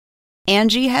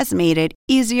Angie has made it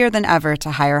easier than ever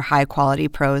to hire high-quality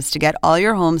pros to get all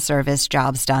your home service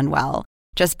jobs done well.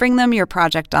 Just bring them your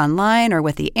project online or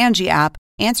with the Angie app,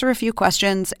 answer a few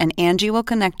questions, and Angie will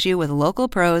connect you with local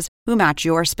pros who match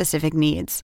your specific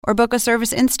needs. Or book a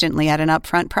service instantly at an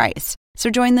upfront price. So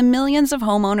join the millions of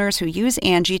homeowners who use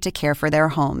Angie to care for their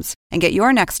homes and get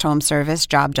your next home service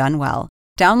job done well.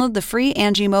 Download the free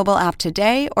Angie mobile app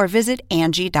today or visit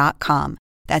Angie.com.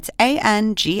 That's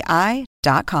ANGI.com.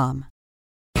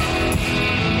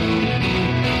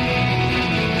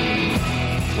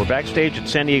 We're backstage at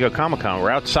San Diego Comic-Con. We're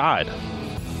outside.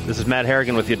 This is Matt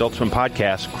Harrigan with the Adult Swim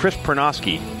Podcast. Chris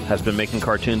Prynoski has been making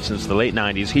cartoons since the late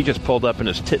 90s. He just pulled up in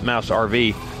his titmouse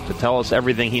RV to tell us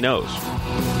everything he knows.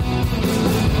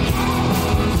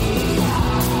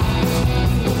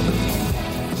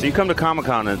 So you come to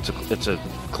Comic-Con and it's a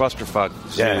clusterfuck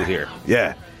zoo here.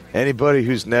 Yeah. Anybody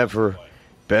who's never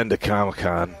been to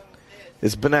Comic-Con,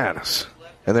 it's bananas.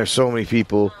 And there's so many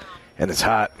people, and it's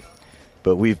hot.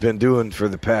 But we've been doing for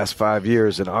the past 5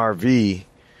 years an RV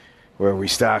where we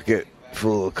stock it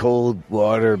full of cold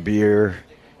water, beer,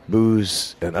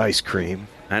 booze, and ice cream.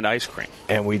 And ice cream.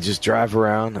 And we just drive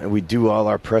around and we do all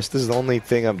our press. This is the only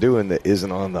thing I'm doing that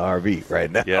isn't on the RV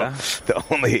right now. Yeah? The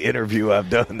only interview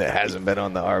I've done that hasn't been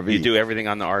on the RV. You do everything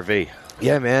on the RV.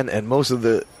 Yeah, man. And most of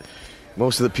the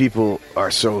people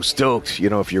are so stoked, you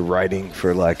know, if you're writing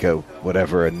for like a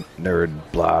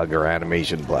nerd blog or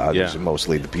animation blog, which are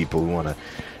mostly the people who want to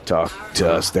talk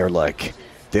to us. They're like,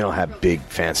 they don't have big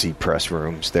fancy press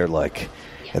rooms. They're like,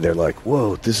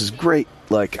 whoa, this is great.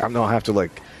 Like, I don't have to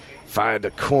like find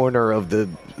a corner of the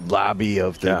lobby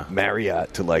of the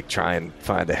Marriott to like try and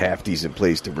find a half decent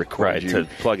place to record to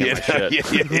plug in my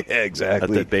shit. Yeah,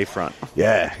 exactly. At the Bayfront.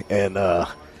 Yeah, and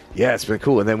yeah, it's been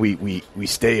cool. And then we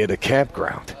stay at a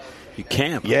campground. You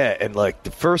camp? Yeah, and like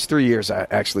the first 3 years I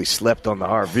actually slept on the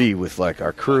RV with like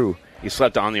our crew. You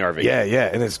slept on the RV? Yeah,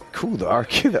 and it's cool. The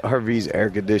RV's air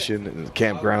conditioned and the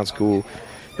campground's cool.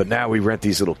 But now we rent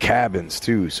these little cabins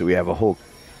too, so we have a whole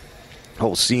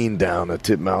scene down at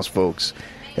Titmouse folks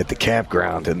at the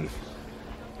campground, and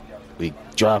we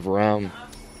drive around,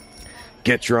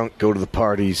 get drunk, go to the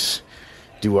parties,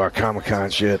 do our Comic-Con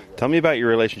shit. Tell me about your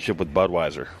relationship with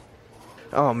Budweiser.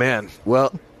 Oh, man.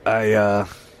 Well, I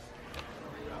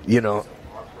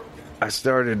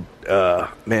started,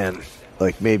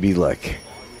 maybe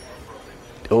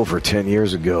over 10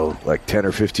 years ago, like 10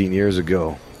 or 15 years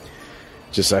ago.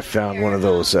 Just I found one of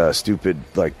those stupid,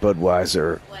 like,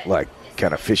 Budweiser, like,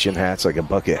 kind of fishing hats, like a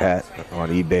bucket hat on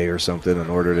eBay or something, and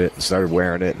ordered it and started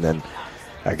wearing it. And then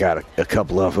I got a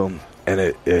couple of them,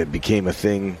 and it became a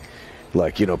thing.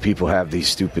 Like, you know, people have these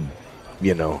stupid,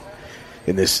 you know,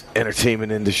 in this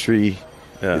entertainment industry,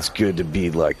 it's good to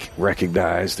be, like,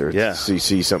 recognized or so you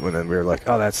see something, and we were like,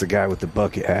 oh, that's the guy with the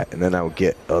bucket hat. And then I would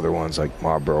get other ones, like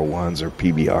Marlboro ones or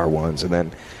PBR ones. And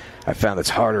then I found it's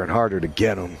harder and harder to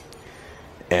get them.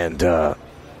 And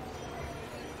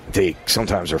they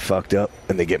sometimes are fucked up,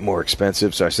 and they get more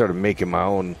expensive. So I started making my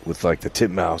own with, like, the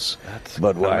Titmouse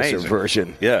Budweiser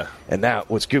version. Yeah. And now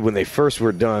what's good, when they first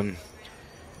were done,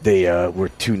 they were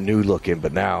too new looking,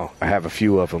 but now I have a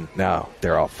few of them. Now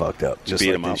they're all fucked up, just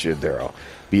like they should. They're all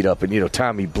beat up. And, you know,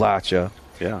 Tommy Blacha,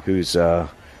 who's done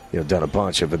a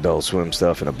bunch of Adult Swim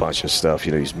stuff and a bunch of stuff.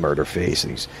 You know, he's Murderface,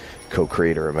 and he's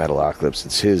co-creator of Metalocalypse.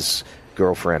 It's his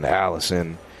girlfriend,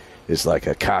 Allison, is like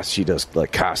she does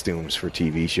like costumes for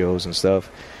TV shows and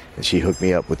stuff. And she hooked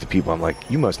me up with the people. I'm like,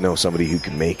 you must know somebody who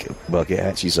can make a bucket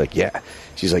hat. She's like, yeah.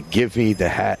 She's like, give me the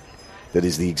hat that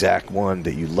is the exact one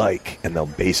that you like, and they'll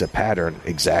base a pattern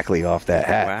exactly off that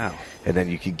hat. Wow. And then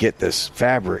you can get this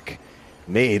fabric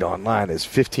made online. It's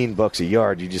 $15 a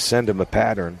yard. You just send them a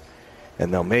pattern,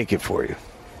 and they'll make it for you.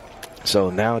 So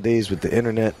nowadays with the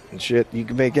internet and shit, you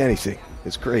can make anything.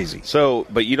 It's crazy. So,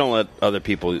 but you don't let other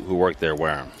people who work there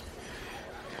wear them?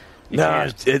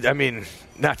 No, I mean,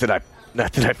 not that I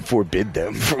forbid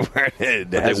them from wearing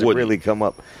it. It hasn't really come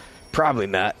up. Probably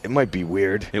not. It might be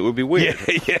weird. It would be weird.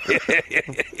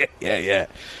 Yeah.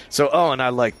 So, and I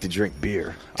like to drink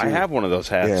beer, too. I have one of those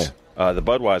hats, the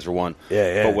Budweiser one.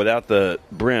 Yeah. But without the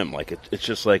brim, like it's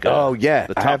just like the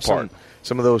top I have part.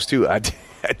 Some of those too. I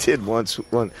did once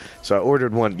one. So I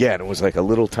ordered one. Yeah, and it was like a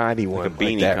little tiny one, like a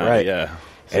beanie, like that, right? Yeah.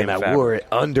 And I wore it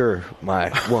under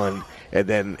my one. And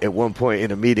then at one point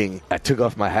in a meeting, I took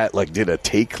off my hat, like did a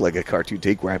take, like a cartoon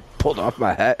take, where I pulled off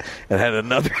my hat and had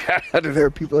another hat under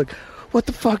there. People were like, what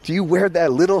the fuck? Do you wear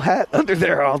that little hat under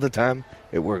there all the time?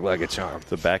 It worked like a charm.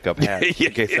 It's a backup hat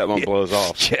in case that one blows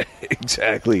off. Yeah,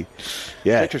 exactly.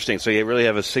 Yeah. Interesting. So you really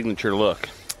have a signature look.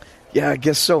 Yeah, I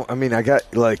guess so. I mean, I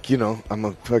got, like, you know, I'm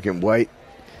a fucking white,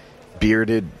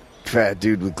 bearded, fat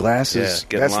dude with glasses. Yeah,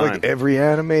 get in That's line. like every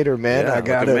animator, man. Yeah, I look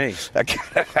gotta at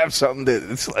me. have something that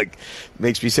it's like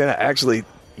makes me say that. Actually,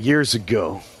 years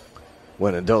ago,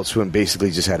 when Adult Swim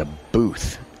basically just had a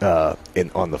booth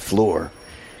on the floor,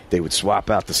 they would swap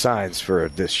out the signs for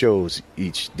the shows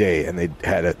each day, and they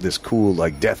had this cool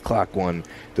like Death Clock one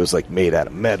that was like made out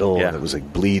of metal and it was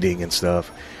like bleeding and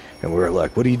stuff. And we were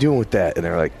like, "What are you doing with that?" And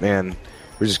they're like, "Man,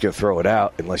 we're just gonna throw it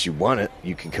out unless you want it.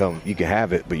 You can come, you can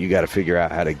have it, but you got to figure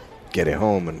out how to get it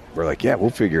home." And we're like, "Yeah, we'll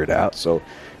figure it out." So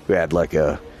we had like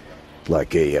a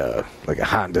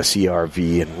Honda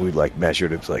CRV, and we like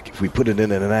measured it. It's like if we put it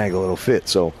in at an angle, it'll fit.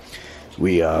 So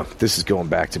we this is going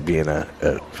back to being a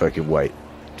fucking white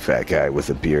fat guy with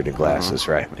a beard and glasses,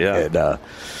 right? Yeah. And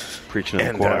Preaching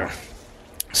in the choir.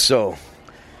 So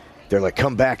they're like,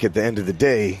 "Come back at the end of the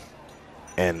day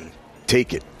and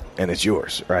take it, and it's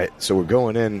yours," right? So we're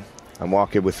going in. I'm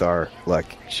walking with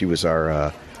she was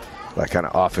our kind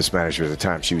of office manager at the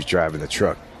time. She was driving the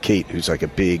truck. Kate, who's like a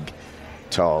big,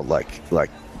 tall,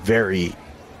 very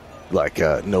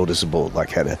noticeable,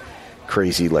 had a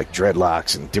crazy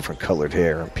dreadlocks and different colored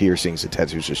hair and piercings and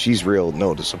tattoos. So she's real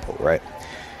noticeable, right?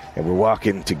 And we're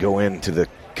walking to go into the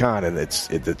con, and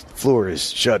the floor is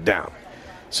shut down.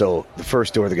 So the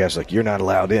first door, the guy's like, "You're not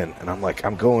allowed in." And I'm like,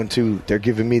 "I'm going to." They're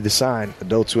giving me the sign,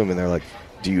 Adult Swim, and they're like,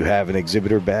 "Do you have an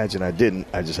exhibitor badge?" And I didn't.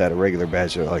 I just had a regular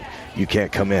badge. They're like, "You can't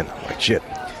come in." I'm like, "Shit."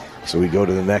 So we go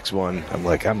to the next one. I'm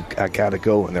like, I gotta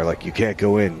go, and they're like, "You can't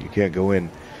go in. You can't go in."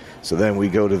 So then we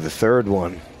go to the third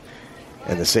one,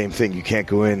 and the same thing. You can't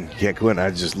go in. You can't go in.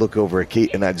 I just look over at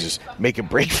Kate, and I just make a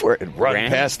break for it and run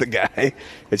past the guy,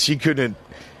 and she couldn't.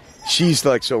 She's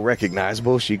so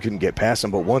recognizable, she couldn't get past him.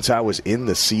 But once I was in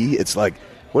the sea, it's like,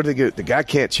 what do they do? The guy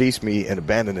can't chase me and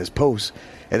abandon his post.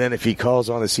 And then if he calls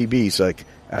on the CB, he's like,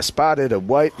 "I spotted a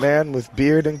white man with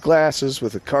beard and glasses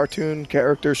with a cartoon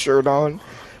character shirt on."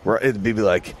 It'd be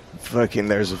like, fucking,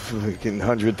 there's a fucking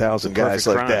 100,000 guys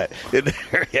like that.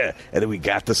 Yeah. And then we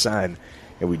got the sign,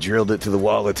 and we drilled it to the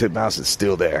wall at Titmouse. It's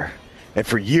still there. And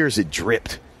for years it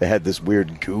dripped. It had this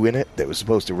weird goo in it that was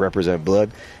supposed to represent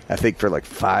blood. I think for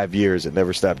 5 years it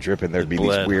never stopped dripping. There'd be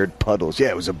these weird puddles. Yeah,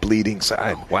 it was a bleeding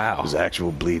sign. Wow. It was an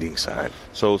actual bleeding sign.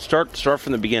 So start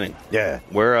from the beginning. Yeah.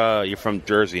 Where you're from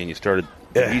Jersey, and you started.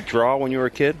 Did you draw when you were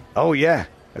a kid? Oh yeah,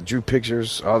 I drew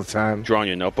pictures all the time. Draw in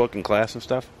your notebook in class and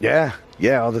stuff? Yeah,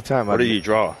 all the time. What did you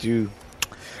draw? Do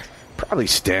probably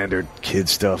standard kid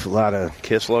stuff. A lot of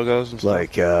Kiss logos and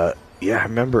stuff. I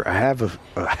remember I have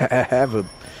a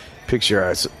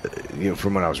picture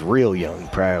from when I was real young.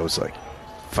 Probably I was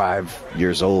 5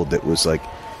 years old. That was it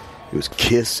was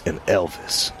Kiss and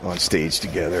Elvis on stage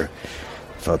together.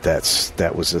 I thought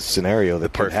that was a scenario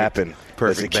that could happen.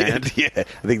 Perfect as a band. kid. Yeah,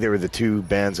 I think they were the two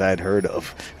bands I'd heard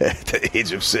of at the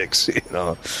age of 6.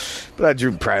 But I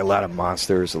drew probably a lot of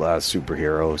monsters, a lot of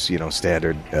superheroes.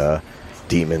 Standard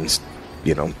demons.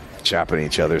 Chopping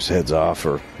each other's heads off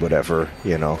or whatever.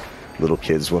 Little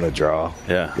kids want to draw.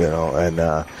 Yeah.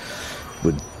 And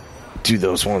would do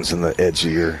those ones in the edge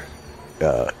of your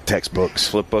textbooks.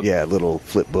 Flip book? Yeah, little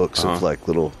flip books of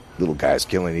little guys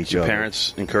killing each other.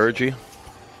 Parents encourage you?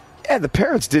 Yeah, the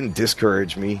parents didn't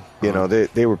discourage me.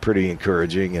 They were pretty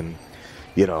encouraging, and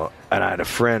and I had a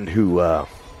friend who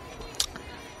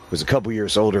was a couple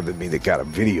years older than me that got a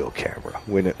video camera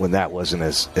when that wasn't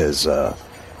as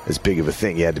big of a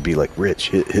thing. You had to be rich.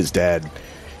 His dad,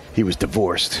 he was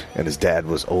divorced, and his dad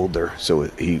was older, so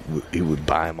he would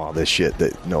buy him all this shit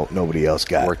that nobody else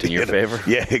got. Worked in your favor?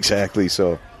 Yeah, exactly.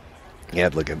 So he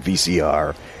had a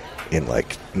VCR in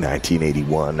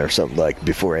 1981 or something,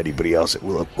 before anybody else. It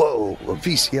was whoa, a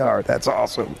VCR, that's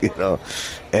awesome,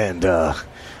 And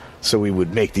so we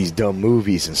would make these dumb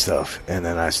movies and stuff, and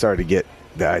then I started to get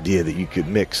the idea that you could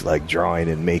mix drawing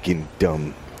and making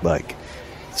dumb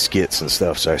skits and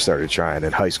stuff. So I started trying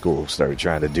in high school, started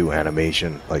trying to do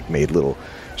animation, made little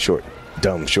short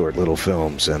little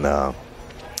films, and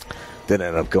then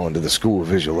ended up going to the School of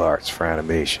Visual Arts for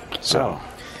animation. So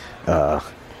that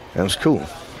was cool.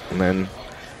 And then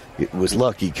it was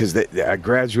lucky because I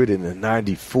graduated in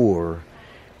 '94,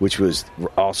 which was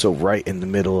also right in the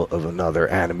middle of another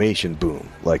animation boom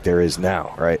like there is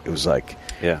now, right? It was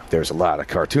there's a lot of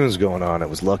cartoons going on. I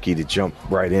was lucky to jump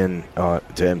right in to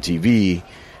MTV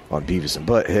on Beavis and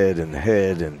Butthead and The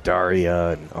Head and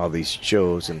Daria and all these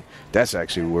shows. And that's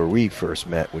actually where we first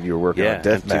met, when you were working on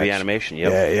Deathmatch. MTV Animation,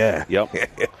 yep. Yeah.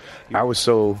 Yep. I was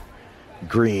so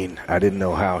green, I didn't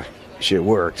know how shit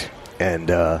worked.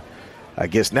 And I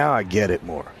guess now I get it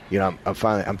more.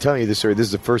 I'm telling you this story. This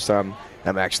is the first time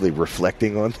I'm actually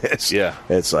reflecting on this. Yeah.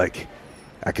 It's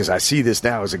because I see this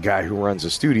now as a guy who runs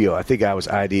a studio. I think I was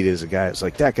ID'd as a guy. It's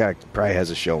like, that guy probably has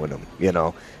a show in him, you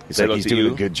know. It's like he's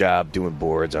doing a good job doing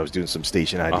boards. I was doing some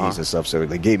station IDs and stuff, so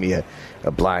they gave me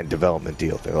a blind development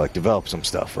deal. They're like, develop some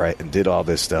stuff, right? And did all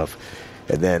this stuff.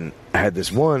 And then I had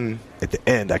this one at the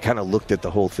end. I kind of looked at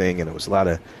the whole thing, and it was a lot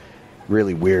of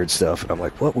really weird stuff. And I'm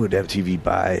like, what would MTV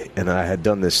buy? And I had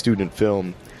done this student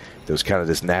film. There was kind of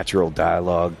this natural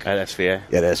dialogue. At SVA?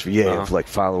 At SVA, of like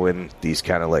following these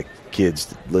kind of like kids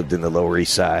that lived in the Lower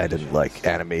East Side and like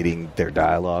animating their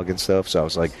dialogue and stuff. So I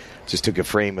was like, just took a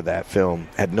frame of that film,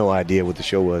 had no idea what the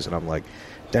show was. And I'm like,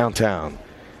 downtown,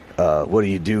 what do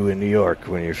you do in New York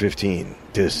when you're 15?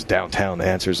 This downtown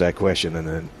answers that question. And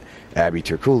then Abby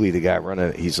Turcouli, the guy running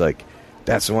it, he's like,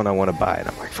 that's the one I want to buy. And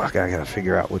I'm like, fuck, I got to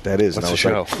figure out what that is. What's and the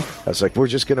show? I was like, we're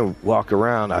just going to walk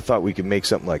around. I thought we could make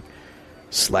something like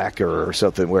Slacker or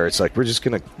something where it's like we're just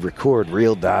going to record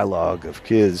real dialogue of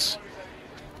kids,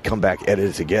 come back, edit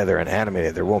it together, and animate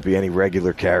it. There won't be any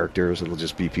regular characters. It'll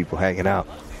just be people hanging out.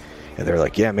 And they're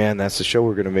like, yeah, man, that's the show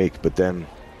we're going to make. But then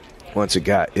once it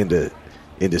got into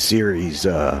series,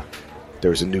 there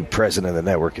was a new president of the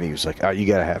network, and he was like, oh, you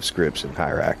got to have scripts and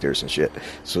hire actors and shit.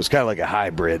 So it's kind of like a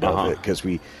hybrid of it, because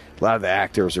a lot of the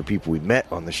actors are people we met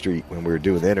on the street when we were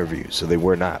doing the interviews, so they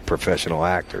were not professional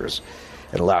actors.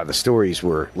 And a lot of the stories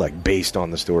were like based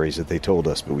on the stories that they told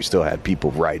us, but we still had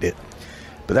people write it.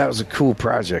 But that was a cool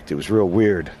project. It was real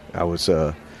weird. I was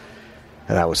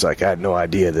like, I had no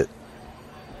idea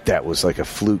that was like a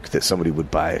fluke that somebody would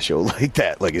buy a show like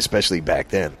that, like especially back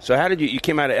then. So how did you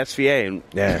came out of SVA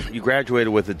and you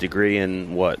graduated with a degree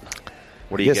in what?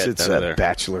 What do you get? It's a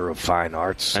Bachelor of Fine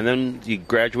Arts. And then you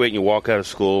graduate and you walk out of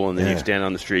school and then you stand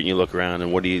on the street and you look around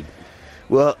and what do you?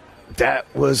 Well,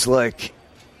 that was like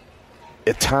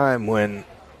a time when,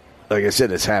 like I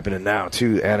said, it's happening now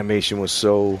too. Animation was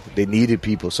they needed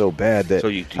people so bad that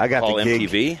I got the gig.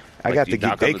 MTV? I got the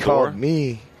gig. They called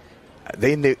me.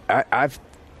 They knew I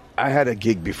had a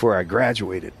gig before I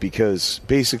graduated because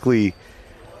basically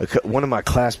one of my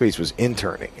classmates was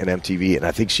interning at MTV, and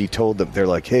I think she told them, they're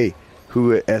like, hey,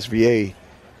 who at SVA,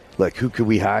 like, who could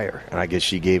we hire? And I guess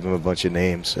she gave them a bunch of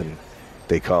names, and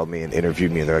they called me and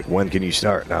interviewed me, and they're like, when can you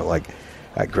start? And I'm like,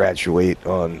 I graduate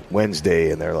on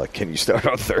Wednesday, and they're like, can you start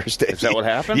on Thursday? Is that what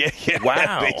happened? Yeah.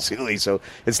 Wow. Basically, so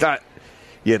it's not...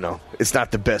 it's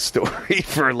not the best story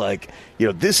for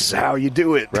this is how you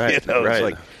do it. Right, It's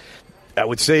like, I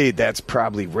would say that's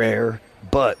probably rare,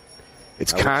 but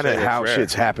it's kind of how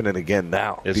shit's happening again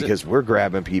now because we're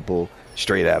grabbing people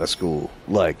straight out of school.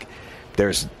 Like,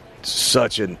 there's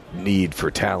such a need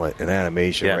for talent in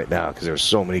animation right now because there's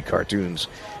so many cartoons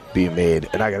being made.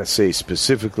 And I got to say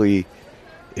specifically,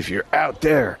 if you're out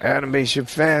there, animation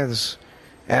fans,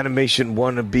 animation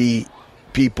wannabe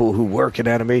people who work in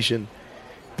animation,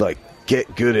 like,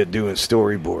 get good at doing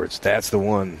storyboards. That's the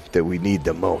one that we need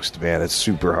the most, man. It's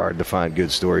super hard to find good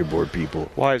storyboard people.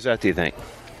 Why is that, do you think?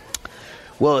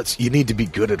 Well, you need to be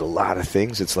good at a lot of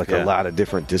things. It's like a lot of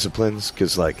different disciplines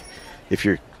because, like, if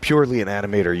you're purely an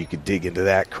animator, you could dig into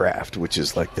that craft, which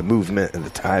is like the movement and the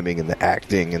timing and the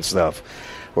acting and stuff.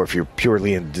 Or if you're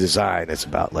purely in design, it's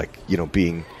about, like,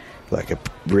 being like a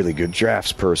really good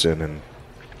drafts person and,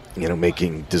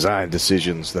 making design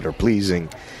decisions that are pleasing.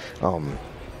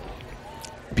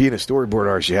 Being a storyboard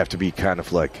artist, you have to be kind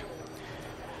of like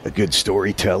a good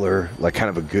storyteller, like kind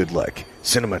of a good like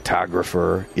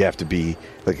cinematographer. You have to be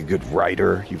like a good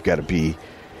writer. You've got to be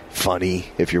funny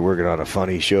if you're working on a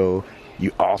funny show.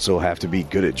 You also have to be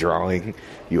good at drawing.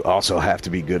 You also have to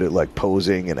be good at like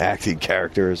posing and acting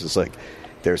characters. It's like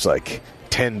there's like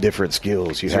 10 different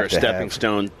skills you have to have. Is there a stepping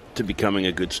stone to becoming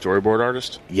a good storyboard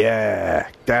artist? Yeah,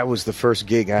 that was the first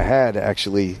gig I had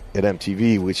actually at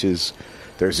MTV, which is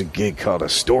there's a gig called a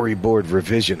storyboard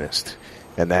revisionist,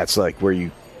 and that's like where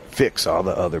you fix all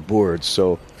the other boards.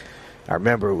 So I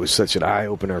remember it was such an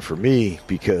eye-opener for me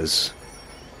because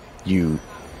you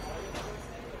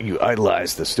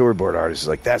idolize the storyboard artists.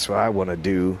 Like, that's what I want to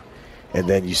do. And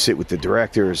then you sit with the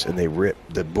directors, and they rip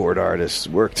the board artists'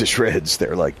 work to shreds.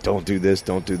 They're like, don't do this,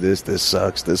 this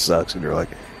sucks. And you're like,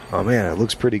 oh, man, it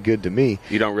looks pretty good to me.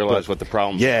 You don't realize what the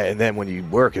problem is. Yeah, and then when you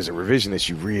work as a revisionist,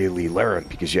 you really learn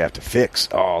because you have to fix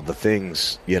all the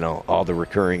things, all the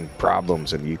recurring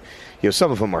problems. And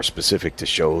some of them are specific to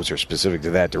shows or specific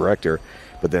to that director,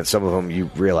 but then some of them you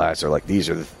realize are like, these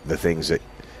are the things that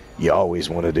you always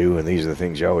want to do, and these are the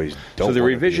things you always don't want to do.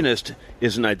 So the revisionist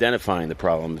isn't identifying the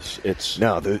problems. The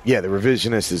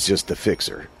revisionist is just the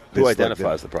fixer. Who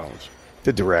identifies the problems?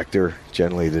 The director,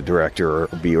 generally the director, or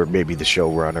maybe the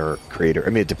showrunner or creator. I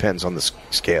mean, it depends on the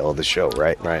scale of the show,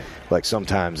 right? Right. Like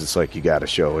sometimes it's like you got a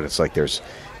show and it's like there's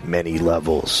many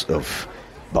levels of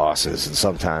bosses, and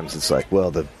sometimes it's like,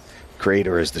 well, the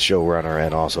creator is the showrunner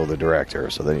and also the director,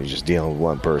 so then you're just dealing with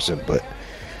one person. But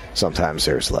sometimes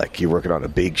there's like, you're working on a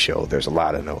big show, there's a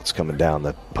lot of notes coming down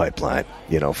the pipeline,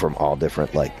 from all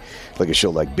different, like a show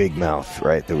like Big Mouth,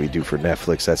 right, that we do for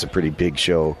Netflix. That's a pretty big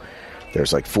show.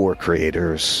 There's like 4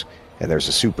 creators, and there's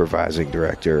a supervising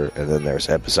director, and then there's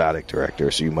episodic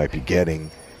director, so you might be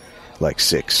getting like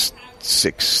six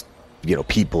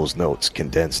people's notes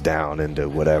condensed down into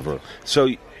whatever. So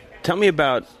tell me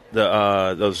about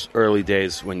those early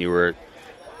days when you were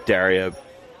Daria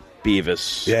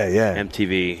Beavis,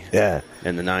 MTV,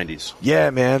 in the 90s.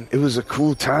 Yeah, man, it was a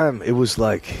cool time. It was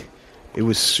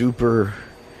super,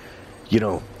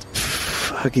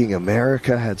 fucking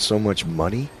America had so much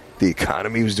money. The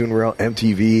economy was doing well.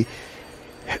 MTV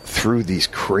threw these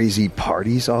crazy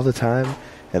parties all the time.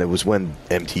 And it was when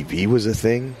MTV was a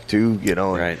thing, too,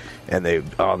 Right. And they,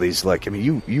 all these,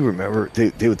 you remember,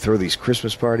 they would throw these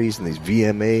Christmas parties and these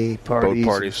VMA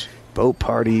parties. Boat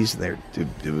parties. And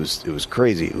it was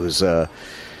crazy. It was, so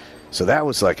that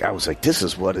was I was like, this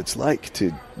is what it's like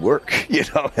to work,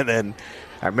 And then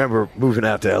I remember moving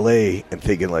out to L.A. and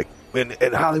thinking,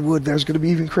 in Hollywood, there's going to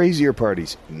be even crazier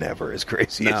parties. Never as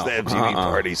crazy as the MTV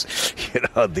parties.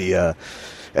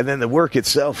 And then the work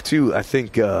itself, too, I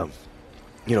think...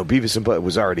 Beavis and Butt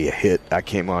was already a hit. I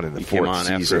came on in the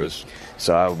 4th season.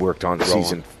 So I worked on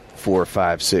season 4,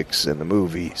 5, 6 in the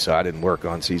movie. So I didn't work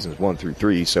on seasons 1 through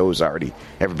 3. So it was already,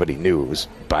 everybody knew it was,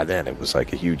 by then it was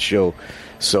like a huge show.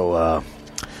 So,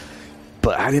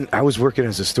 but I was working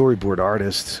as a storyboard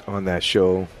artist on that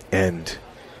show. And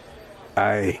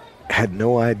I had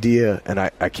no idea, and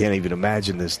I can't even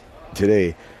imagine this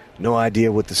today, no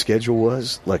idea what the schedule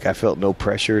was. I felt no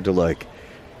pressure to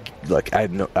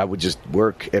I would just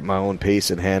work at my own pace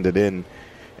and hand it in,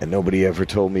 and nobody ever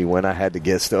told me when I had to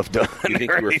get stuff done. You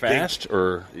think you were fast,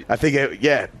 or I think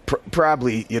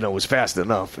probably was fast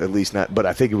enough, at least not. But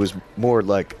I think it was more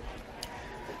like,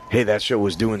 hey, that show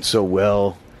was doing so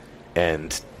well,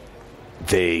 and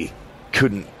they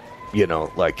couldn't,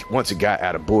 once it got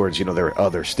out of boards, there were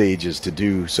other stages to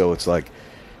do. So it's like,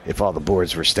 if all the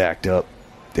boards were stacked up,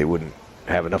 they wouldn't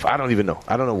have enough. I don't even know.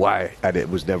 I don't know why I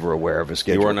was never aware of a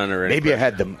schedule. You weren't under any Maybe pressure. I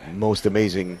had the most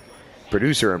amazing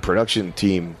producer and production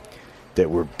team that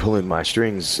were pulling my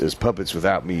strings as puppets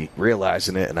without me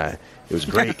realizing it, and it was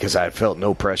great because I felt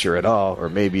no pressure at all. Or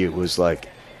maybe it was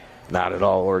not at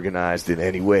all organized in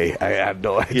any way. I have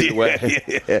no idea. Either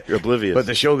way, you're oblivious. But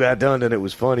the show got done, and it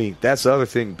was funny. That's the other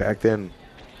thing back then.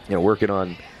 Working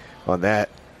on that,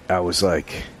 I was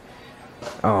like,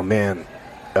 oh man.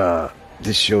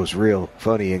 This show's real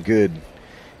funny and good,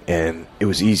 and it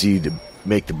was easy to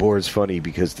make the boards funny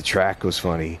because the track was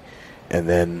funny. And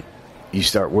then you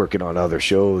start working on other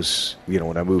shows.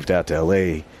 When I moved out to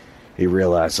L.A., you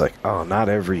realize oh, not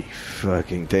every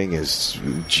fucking thing is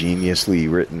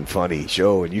geniusly written funny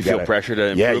show, and you feel pressure to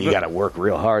improve you got to work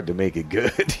real hard to make it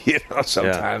good.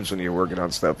 Sometimes when you're working on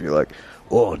stuff, you're like,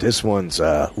 oh, this one's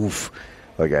oof.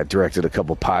 I directed a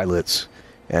couple pilots,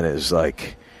 and it was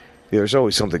like, there's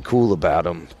always something cool about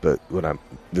them, but when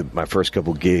my first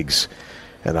couple gigs,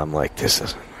 and I'm like,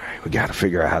 we got to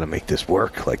figure out how to make this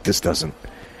work. This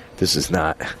is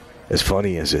not as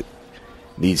funny as it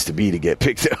needs to be to get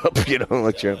picked up,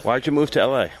 Why'd you move to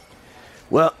L.A.?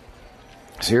 Well,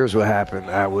 so here's what happened.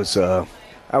 I always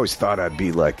thought I'd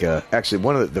be actually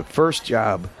one of the first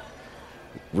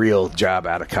real job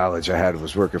out of college I had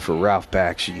was working for Ralph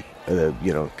Bakshi,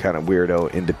 kind of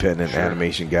weirdo, independent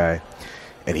animation guy.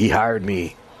 And he hired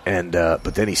me, and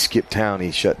but then he skipped town. He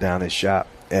shut down his shop,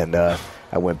 and I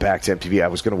went back to MTV. I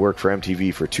was going to work for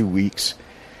MTV for 2 weeks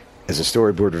as a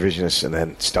storyboard revisionist, and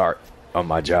then start on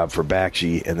my job for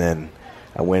Bakshi. And then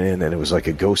I went in, and it was like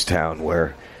a ghost town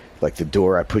where, I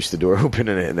pushed the door open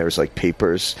in it, and there was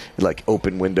papers,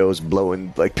 open windows,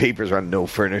 blowing papers around, no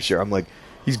furniture. I'm like,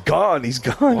 he's gone.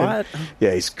 What?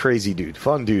 Yeah, he's a crazy dude,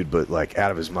 fun dude, but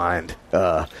out of his mind.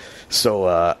 So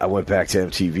I went back to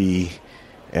MTV.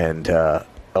 And, the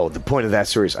point of that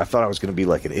story is I thought I was going to be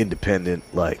an independent,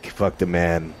 fuck the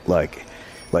man,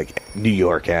 New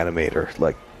York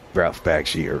animator, Ralph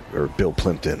Bakshi or Bill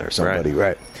Plimpton or somebody,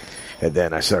 right? And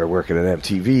then I started working at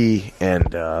MTV and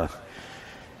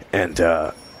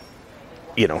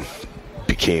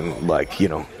became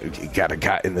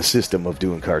got in the system of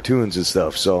doing cartoons and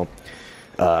stuff. So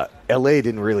L.A.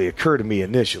 didn't really occur to me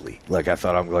initially. I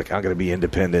thought I'm going to be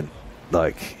independent,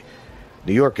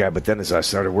 New York guy, but then as I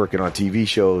started working on TV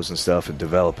shows and stuff and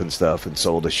developing stuff and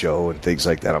sold a show and things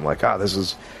like that, I'm like, this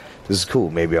is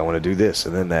cool. Maybe I want to do this.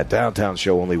 And then that Downtown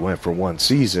show only went for 1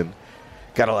 season.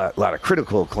 Got a lot of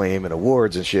critical acclaim and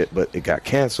awards and shit, but it got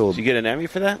canceled. Did you get an Emmy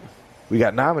for that? we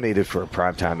got nominated for a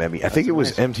Primetime Emmy. I think it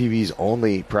was MTV's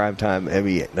only Primetime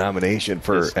Emmy nomination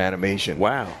for animation.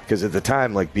 Wow. Because at the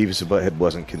time, like, Beavis and Butthead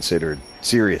wasn't considered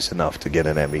serious enough to get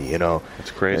an Emmy, you know?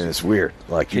 That's crazy. And it's weird.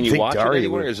 Like, can you watch it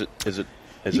anywhere? Is it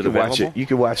available? You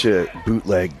can watch a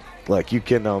bootleg. Like, you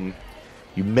can,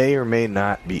 you may or may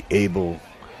not be able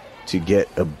to get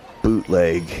a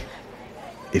bootleg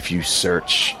if you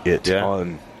search it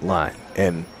online.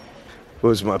 And what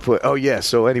was my point? Oh, yeah.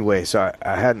 So anyway,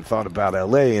 I hadn't thought about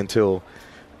L.A. until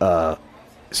so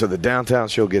the downtown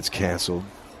show gets canceled,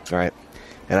 right?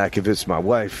 And I convinced my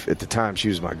wife at the time, she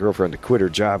was my girlfriend, to quit her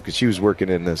job because she was working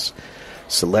in this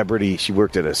celebrity. She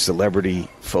worked at a celebrity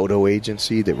photo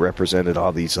agency that represented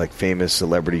all these like famous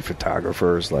celebrity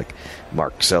photographers like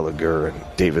Mark Seliger and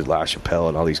David LaChapelle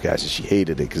and all these guys. And she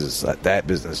hated it because it's like, that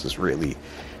business is really,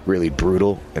 really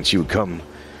brutal. And she would come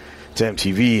to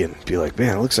MTV and be like,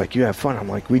 man, it looks like you have fun. I'm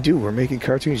like, we do. We're making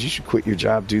cartoons. You should quit your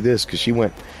job, do this. Because she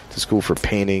went to school for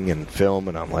painting and film.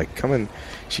 And I'm like, come in.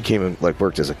 She came and like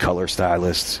worked as a color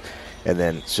stylist. And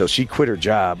then, so she quit her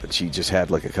job and she just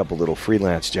had like a couple little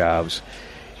freelance jobs.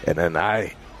 And then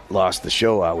I lost the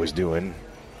show I was doing.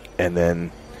 And then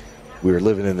we were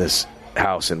living in this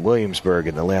house in Williamsburg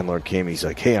and the landlord came. He's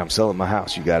like, hey, I'm selling my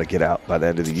house. You got to get out by the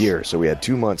end of the year. So we had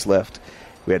 2 months left.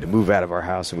 We had to move out of our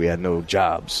house, and we had no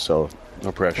jobs. So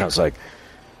no pressure. I was like,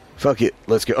 fuck it,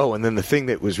 let's go. Oh, and then the thing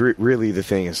that was really the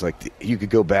thing is, like, you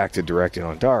could go back to directing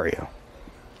on Dario.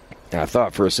 And I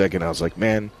thought for a second, I was like,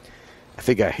 man, I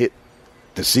think I hit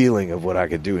the ceiling of what I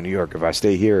could do in New York. If I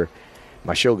stay here,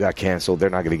 my show got canceled.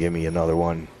 They're not going to give me another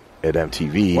one at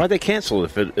MTV. Why'd they cancel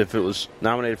it if it was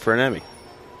nominated for an Emmy?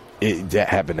 That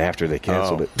happened after they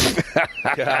canceled it.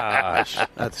 Gosh,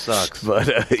 that sucks.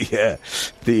 But yeah,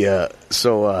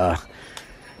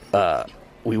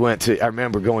 we went to. I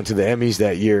remember going to the Emmys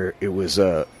that year. It was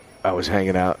I was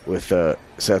hanging out with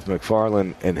Seth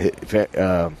MacFarlane,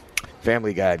 and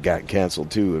Family Guy had gotten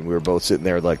canceled too, and we were both sitting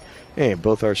there like, hey,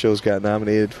 both our shows got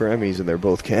nominated for Emmys, and they're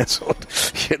both canceled.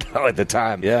 You know, at the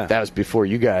time, yeah, that was before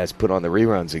you guys put on the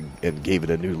reruns and gave it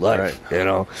a new life. Right. You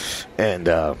know,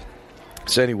 and.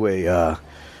 So anyway,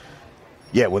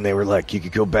 when they were like, you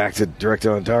could go back to directing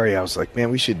on Dario, I was like,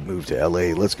 man, we should move to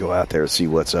L.A. Let's go out there and see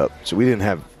what's up. So we didn't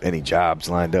have any jobs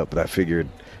lined up, but I figured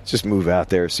just move out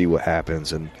there, see what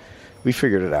happens. And we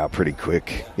figured it out pretty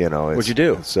quick. You know, what'd you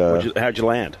do? How'd you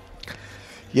land?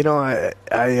 You know,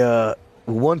 I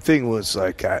one thing was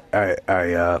like,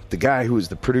 the guy who was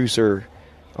the producer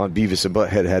on Beavis and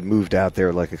Butthead had moved out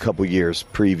there like a couple years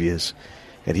previous,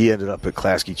 and he ended up at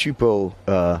Klasky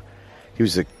Csupo. He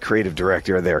was the creative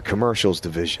director of their commercials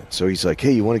division. So he's like,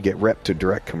 hey, you want to get rep to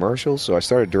direct commercials? So I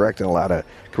started directing a lot of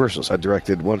commercials. I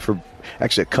directed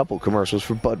a couple commercials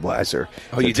for Budweiser.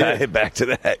 Oh, you did? Tie it back to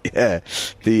that,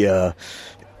 yeah.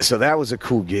 So that was a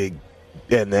cool gig.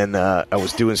 And then I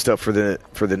was doing stuff for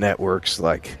the networks,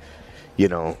 like, you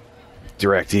know,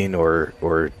 directing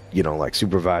or you know, like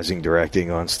supervising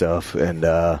directing on stuff. And,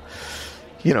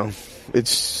 you know,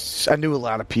 I knew a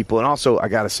lot of people, and also I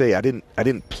gotta say I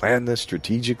didn't plan this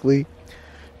strategically,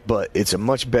 but it's a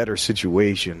much better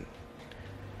situation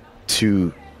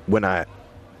to when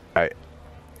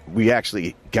we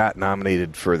actually got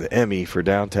nominated for the Emmy for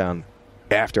Downtown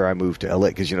after I moved to LA,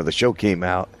 because you know the show came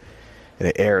out and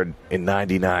it aired in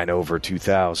 '99 over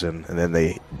 2000, and then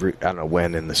I don't know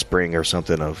when, in the spring or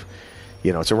something of,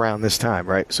 you know, it's around this time,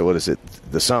 right? So what is it?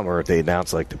 The summer they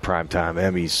announced like the Primetime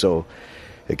Emmys, so.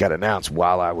 It got announced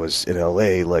while I was in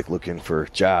L.A., like, looking for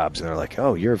jobs. And they're like,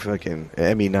 oh, you're a fucking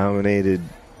Emmy-nominated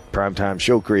primetime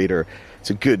show creator.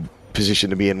 It's a good position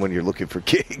to be in when you're looking for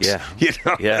gigs. Yeah. You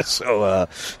know? Yeah. So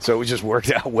it just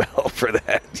worked out well for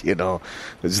that, you know.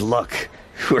 It was luck.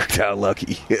 It worked out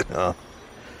lucky, you know.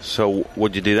 So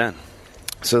what'd you do then?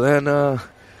 So then...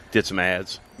 did some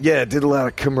ads. Yeah, did a lot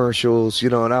of commercials, you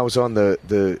know, and I was on the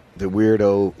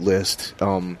weirdo list.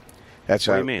 That's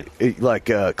what do you mean?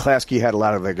 Klasky had a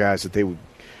lot of their guys that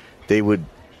they would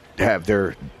have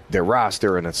their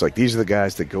roster, and it's like these are the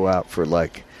guys that go out for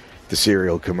like the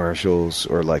cereal commercials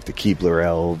or like the Keebler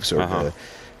elves or the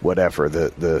whatever,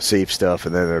 the safe stuff,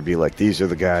 and then there'd be like these are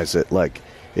the guys that like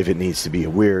if it needs to be a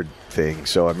weird thing.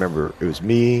 So I remember it was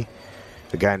me,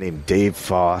 a guy named Dave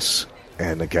Foss,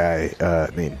 and a guy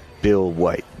named Bill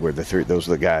White were the three. Those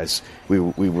were the guys. We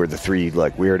were the three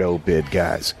like weirdo bid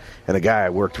guys. And the guy I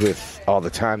worked with all the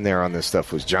time there on this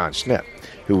stuff was John Schnepp,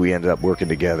 who we ended up working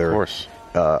together, of course,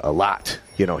 a lot.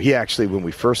 You know, he actually, when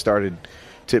we first started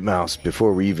Titmouse,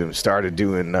 before we even started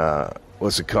doing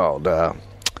what's it called,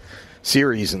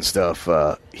 series and stuff,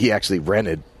 he actually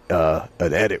rented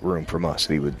an edit room from us.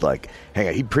 And he would like hang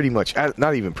out. He pretty much,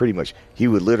 not even pretty much, he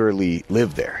would literally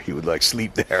live there. He would like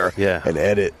sleep there and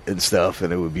edit and stuff.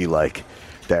 And it would be like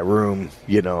that room,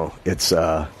 you know, it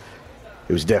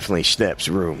was definitely Schnepp's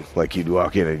room. Like you'd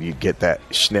walk in and you'd get that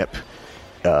Schnepp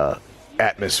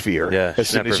atmosphere as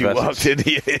soon as you walked in.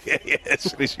 As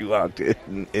soon as you walked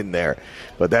in there.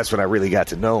 But that's when I really got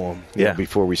to know him. You know,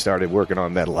 before we started working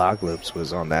on Metalocalypse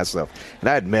was on that stuff. And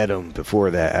I had met him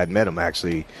before that. I'd met him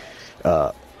actually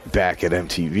back at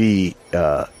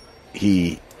MTV.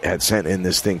 He had sent in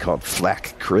this thing called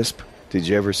Flack Crisp. Did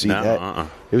you ever see that?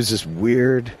 It was this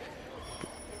weird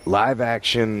live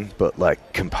action, but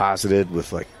like composited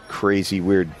with like crazy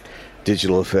weird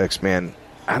digital effects, man.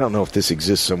 I don't know if this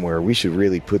exists somewhere. We should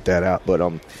really put that out. But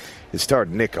it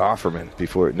starred Nick Offerman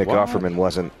before. Nick Offerman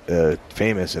wasn't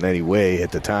famous in any way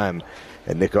at the time.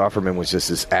 And Nick Offerman was just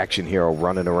this action hero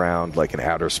running around like in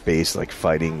outer space, like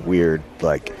fighting weird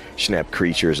like Schnepp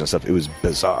creatures and stuff. It was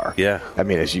bizarre. Yeah. I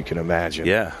mean, as you can imagine.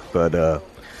 Yeah. But,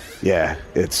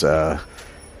 it's...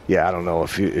 I don't know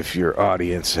if your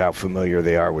audience, how familiar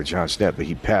they are with John Schnepp, but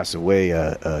he passed away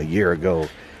a year ago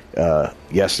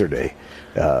yesterday.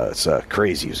 It's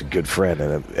crazy. He was a good friend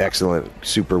and an excellent,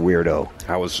 super weirdo.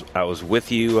 I was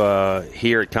with you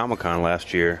here at Comic-Con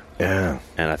last year. Yeah.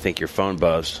 And I think your phone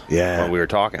buzzed when we were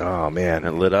talking. Oh, man.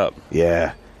 And it lit up.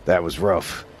 Yeah, that was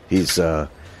rough. He's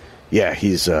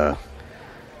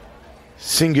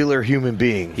singular human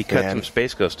being. He cut some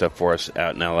Space Ghost stuff for us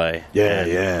out in L.A.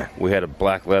 Yeah. We had a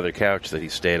black leather couch that he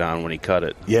stayed on when he cut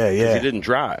it. Yeah. He didn't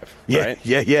drive, right?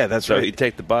 Yeah, that's right. So he'd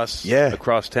take the bus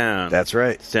across town. That's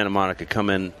right. Santa Monica,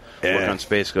 come in, work on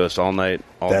Space Ghost all night,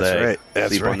 all that's day. Right. That's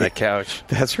sleep right. on that couch.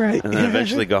 That's right. And then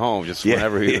eventually go home just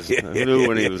whenever he was knew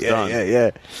when he was done.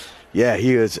 Yeah,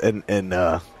 he was. And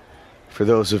for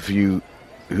those of you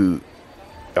who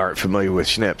aren't familiar with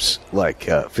Schnepp's like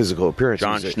physical appearance,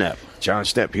 John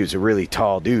Schnepp, he was a really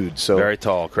tall dude. So very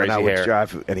tall, crazy hair.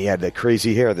 Drive, and he had that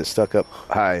crazy hair that stuck up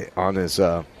high on his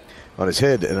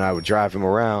head, and I would drive him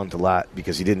around a lot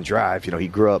because he didn't drive. You know, he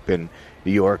grew up in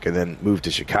New York and then moved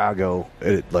to Chicago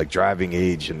at like driving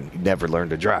age, and he never learned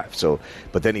to drive. So,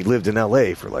 but then he lived in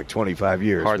L.A. for like 25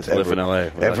 years. Hard to live in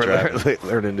L.A.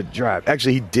 learning to drive.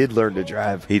 Actually, he did learn to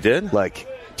drive. He did? Like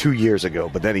 2 years ago,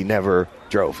 but then he never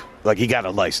drove. Like he got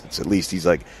a license. At least he's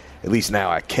like, at least now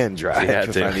I can drive. He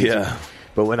had to.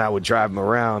 But when I would drive him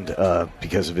around,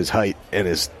 because of his height and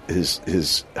his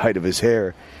height of his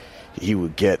hair, he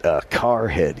would get a car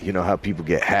head. You know how people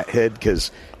get hat head?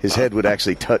 Because his head would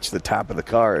actually touch the top of the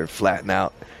car and flatten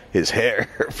out his hair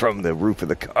from the roof of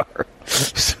the car.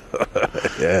 So,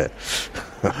 yeah.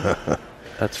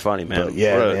 That's funny, man. But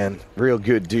yeah, man. Real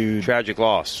good dude. Tragic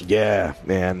loss. Yeah,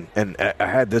 man. And I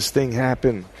had this thing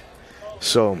happen.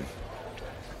 So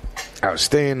I was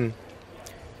staying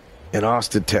in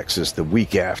Austin, Texas the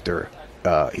week after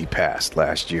he passed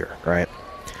last year, right?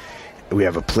 We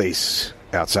have a place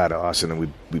outside of Austin,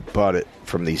 and we bought it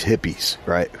from these hippies,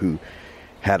 right, who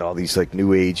had all these like new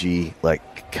agey,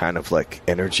 like kind of like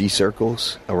energy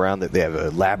circles around it. They have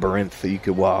a labyrinth that you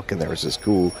could walk, and there was this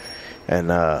cool, and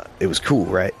it was cool,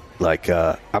 right? Like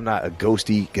I'm not a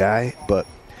ghosty guy, but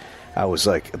I was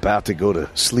like about to go to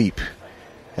sleep.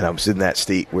 And I was in that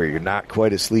state where you're not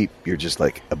quite asleep. You're just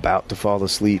like about to fall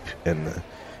asleep. And the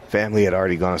family had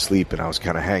already gone to sleep. And I was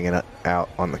kind of hanging out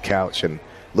on the couch and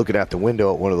looking out the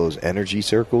window at one of those energy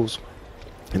circles.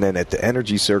 And then at the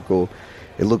energy circle,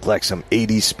 it looked like some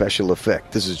 80s special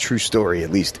effect. This is a true story,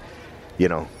 at least, you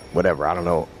know, whatever. I don't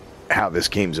know how this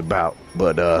came about.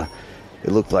 But it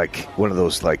looked like one of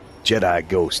those like Jedi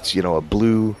ghosts, you know, a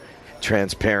blue,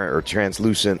 transparent or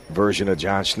translucent version of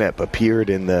John Schnepp appeared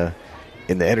in the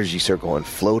energy circle and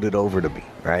floated over to me,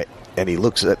 right? And he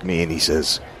looks at me and he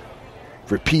says,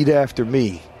 "Repeat after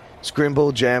me.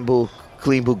 Scrimble, jamble,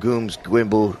 cleamble, gooms,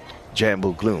 gwimble,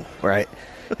 jamble, gloom," right?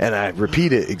 And I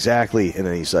repeat it exactly, and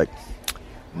then he's like,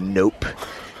 "Nope."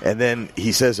 And then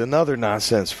he says another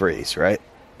nonsense phrase, right?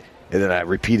 And then I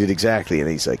repeat it exactly, and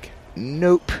he's like,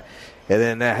 "Nope." And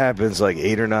then that happens like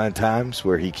 8 or 9 times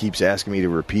where he keeps asking me to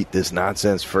repeat this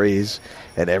nonsense phrase,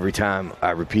 and every time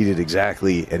I repeat it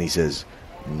exactly, and he says,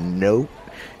 "Nope."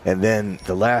 And then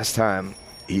the last time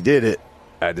he did it,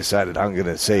 I decided I'm going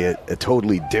to say a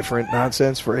totally different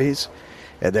nonsense phrase.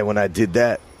 And then when I did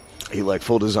that, he like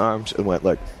folded his arms and went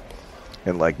like,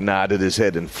 and like nodded his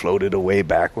head and floated away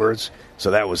backwards.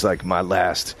 So that was like my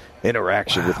last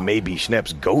interaction with maybe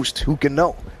Schnepp's ghost. Who can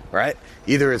know, right?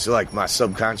 Either it's like my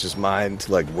subconscious mind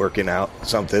like working out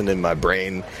something in my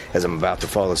brain as I'm about to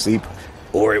fall asleep,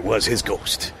 or it was his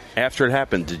ghost. After it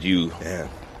happened, did you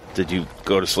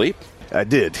go to sleep? I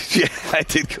did. Yeah, I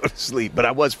did go to sleep, but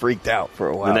I was freaked out for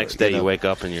a while. The next day you wake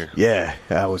up and you're... Yeah,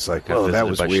 I was like, Got oh, that visited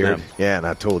was by weird. Schnepp. Yeah, and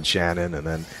I told Shannon, and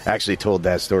then actually told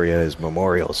that story at his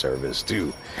memorial service,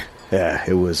 too. Yeah,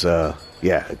 it was, a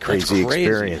crazy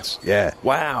experience. Yeah.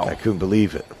 Wow. I couldn't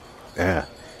believe it. Yeah.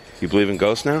 You believe in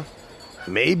ghosts now?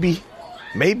 Maybe.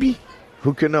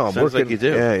 Who can know? Sounds like you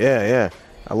do. Yeah.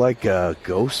 I like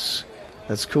ghosts.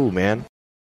 That's cool, man.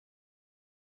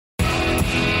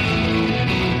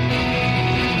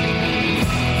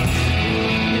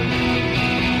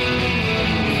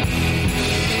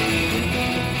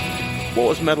 What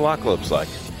was Metalocalypse like?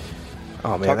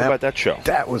 Oh man, Talk about that show.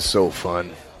 That was so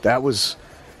fun. That was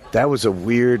a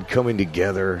weird coming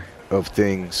together of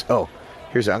things. Oh,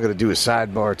 I'm going to do a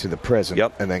sidebar to the present,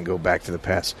 and then go back to the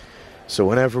past. So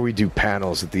whenever we do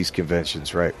panels at these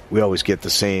conventions, right, we always get the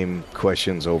same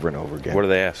questions over and over again. What do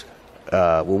they ask?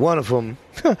 Well, one of them,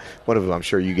 I'm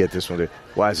sure you get this one too.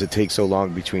 Why does it take so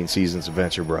long between seasons of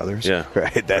Venture Brothers? Yeah.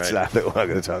 Right? That's not what I'm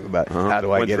going to talk about. Uh-huh. How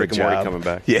do I When's get Rick a and Morty job? coming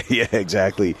back? Yeah,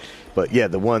 exactly. But yeah,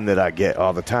 the one that I get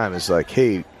all the time is like,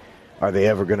 hey, are they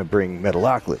ever going to bring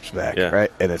Metalocalypse back? Yeah.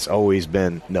 Right? And it's always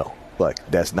been no. Like,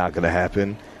 that's not going to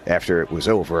happen. After it was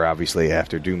over, obviously,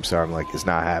 after Doomstar, I'm like, it's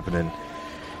not happening.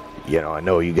 You know, I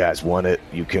know you guys want it.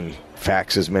 You can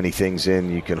fax as many things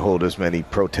in. You can hold as many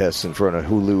protests in front of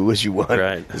Hulu as you want.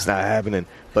 Right. It's not happening.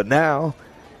 But now,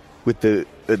 with the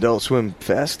Adult Swim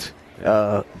Fest,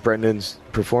 Brendan's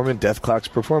performing, Death Clock's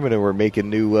performing, and we're making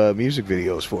new music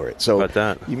videos for it. So about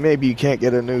that? Maybe you can't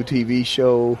get a new TV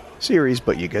show series,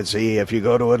 but you can see, if you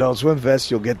go to Adult Swim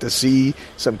Fest, you'll get to see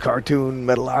some cartoon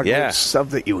Metalocalypse stuff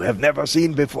that you have never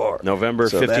seen before. November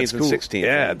 15th and cool. 16th.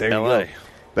 Yeah, there LA. you go.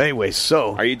 But anyway,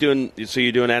 so Are you doing? So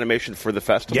you're doing animation for the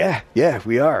festival? yeah,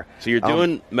 we are. So you're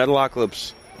doing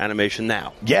Metalocalypse animation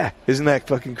now? Yeah, isn't that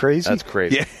fucking crazy? That's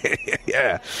crazy.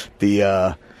 Yeah.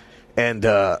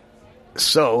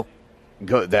 So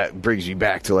that brings you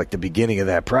back to like the beginning of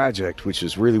that project, which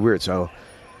is really weird. So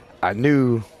I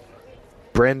knew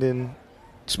Brendan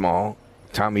Small,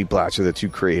 Tommy Blotcher, the two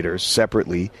creators,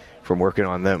 separately from working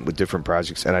on them with different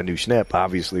projects, and I knew Schnepp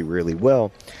obviously really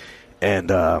well.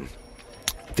 And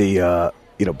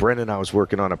Brendan, I was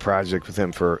working on a project with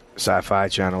him for Sci-Fi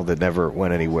Channel that never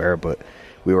went anywhere, but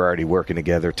we were already working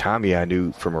together. Tommy, I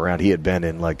knew from around. He had been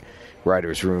in like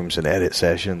writers' rooms and edit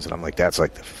sessions, and I'm like, that's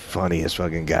like the funniest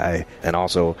fucking guy. And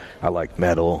also, I like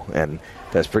metal, and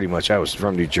that's pretty much. I was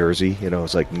from New Jersey,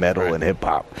 it's like metal and hip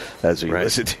hop. That's what you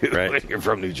listen to when you're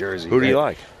from New Jersey. Who do you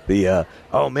like? I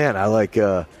like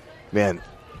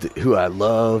who I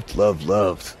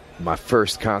loved. My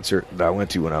first concert that I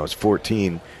went to when I was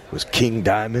 14 was King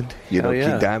Diamond.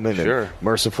 King Diamond and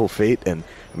Merciful Fate. And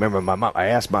I remember I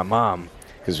asked my mom,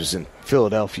 because it was in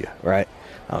Philadelphia, right?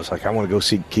 I was like, I want to go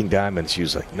see King Diamond. She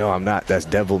was like, no, I'm not. That's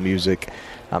devil music.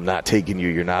 I'm not taking you.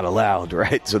 You're not allowed,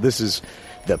 right? So this is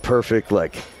the perfect,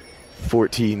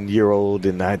 14-year-old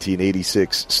in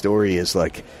 1986 story is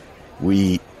like,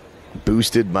 we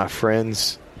boosted my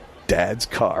friend's dad's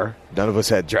car. None of us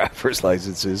had driver's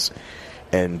licenses.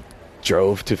 And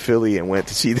drove to Philly and went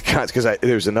to see the concert because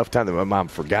there was enough time that my mom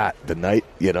forgot the night,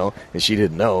 and she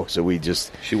didn't know. So we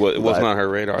just it wasn't on her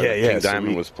radar. Yeah, King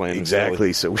Diamond was playing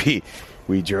exactly. So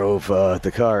we drove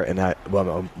the car, and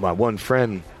my one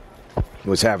friend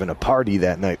was having a party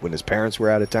that night when his parents were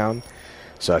out of town.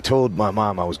 So I told my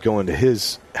mom I was going to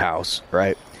his house,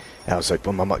 right? And I was like,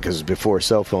 well, my mom, because before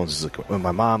cell phones, like, when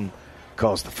my mom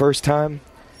calls the first time.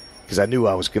 Because I knew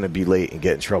I was going to be late and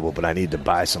get in trouble, but I needed to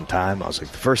buy some time. I was like,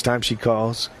 the first time she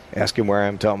calls, ask him where I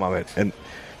am, tell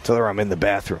her I'm in the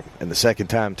bathroom. And the second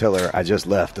time, tell her I just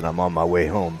left and I'm on my way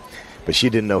home. But she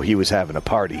didn't know he was having a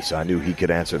party, so I knew he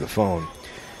could answer the phone.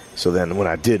 So then when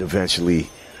I did eventually,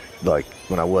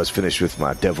 when I was finished with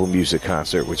my Devil Music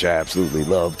concert, which I absolutely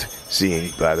loved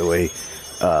seeing, by the way,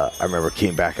 I remember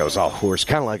came back, I was all hoarse,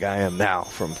 kind of like I am now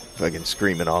from fucking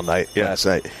screaming all night last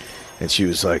night. And she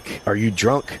was like, are you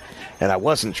drunk? And I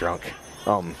wasn't drunk,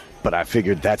 but I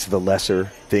figured that's the lesser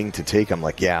thing to take. I'm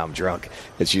like, yeah, I'm drunk.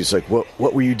 And she was like,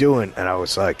 what were you doing? And I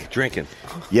was like, drinking.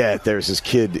 Yeah, there's this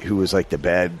kid who was like the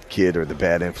bad kid or the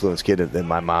bad influence kid. And then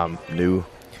my mom knew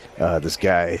this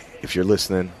guy. If you're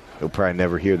listening, you'll probably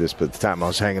never hear this, but at the time I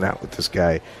was hanging out with this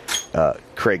guy,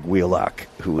 Craig Wheelock,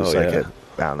 who was a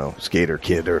skater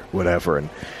kid or whatever. And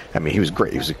I mean, he was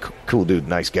great. He was a cool dude,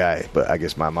 nice guy. But I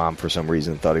guess my mom, for some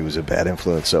reason, thought he was a bad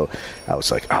influence. So I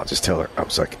was like, I'll just tell her. I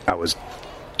was like, I was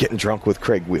getting drunk with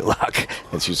Craig Wheelock.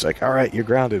 And she was like, all right, you're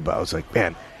grounded. But I was like,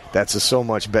 man, that's a so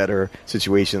much better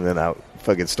situation than I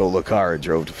fucking stole a car and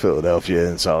drove to Philadelphia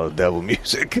and saw the Devil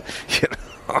Music.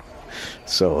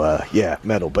 So,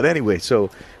 metal. But anyway, so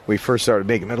we first started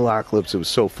making Metalocalypse, it was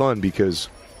so fun because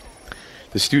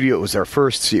the studio was our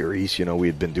first series. You know, we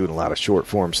had been doing a lot of short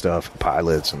form stuff,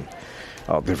 pilots, and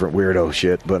all different weirdo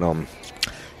shit. But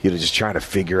just trying to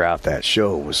figure out that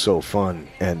show was so fun.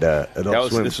 And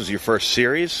this was your first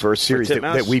series? First series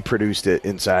that we produced it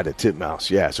inside of Titmouse.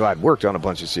 Yeah, so I'd worked on a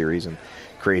bunch of series and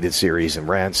created series and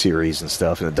ran series and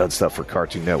stuff, and had done stuff for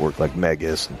Cartoon Network like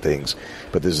Megas and things.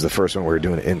 But this is the first one we were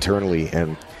doing it internally,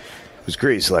 and it was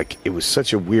great. It's like, it was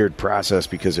such a weird process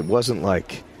because it wasn't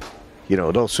like,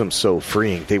 Adult Swim's so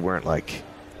freeing. They weren't like,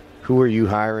 who are you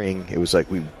hiring? It was like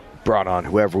we brought on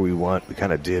whoever we want. We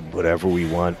kind of did whatever we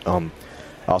want.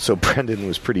 Also, Brendan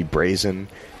was pretty brazen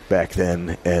back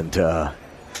then and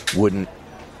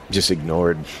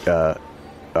ignored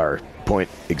our point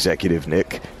executive,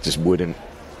 Nick, just wouldn't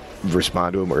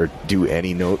respond to him or do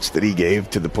any notes that he gave,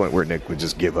 to the point where Nick would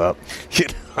just give up.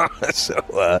 So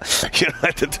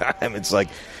at the time, it's like,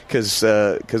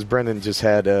 because Brendan just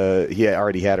had he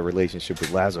already had a relationship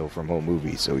with Lazo from Home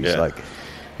Movies, so he's like,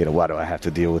 why do I have to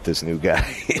deal with this new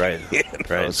guy? Right.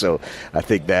 Right. So I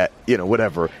think that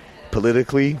whatever.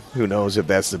 Politically, who knows if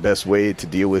that's the best way to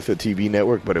deal with a TV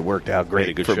network, but it worked out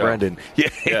great for show. Brendan.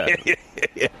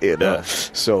 Yeah.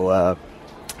 So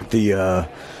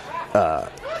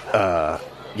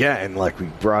and like we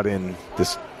brought in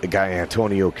a guy,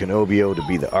 Antonio Canobio, to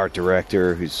be the art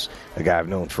director, who's a guy I've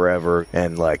known forever,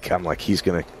 and I'm like, he's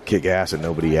gonna kick ass, and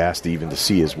nobody asked even to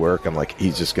see his work. I'm like,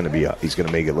 he's just gonna he's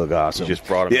gonna make it look awesome. You just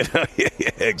brought him. Yeah,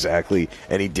 exactly,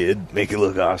 and he did make it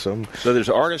look awesome. So there's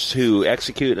artists who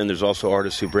execute, and there's also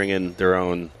artists who bring in their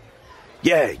own.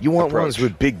 Yeah, you want approach. Ones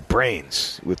with big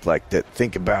brains, with that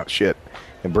think about shit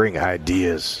and bring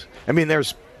ideas. I mean,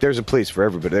 there's a place for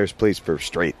everybody. There's a place for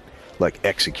straight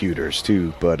executors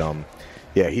too, but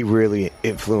yeah, he really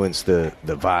influenced the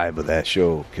vibe of that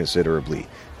show considerably,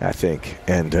 I think.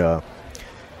 And it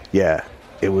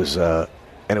was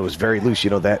very loose.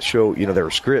 That show, there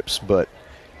were scripts, but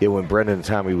when Brendan and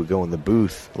Tommy would go in the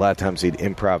booth, a lot of times they'd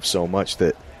improv so much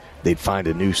that they'd find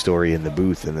a new story in the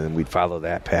booth, and then we'd follow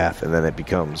that path, and then it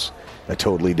becomes a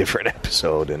totally different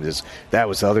episode. And that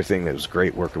was the other thing that was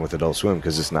great working with Adult Swim,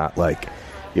 because it's not like,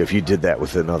 if you did that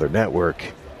with another network,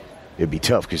 it'd be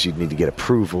tough because you'd need to get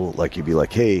approval. Like, you'd be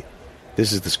like, hey,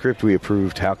 this is the script we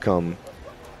approved. How come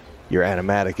your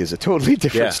animatic is a totally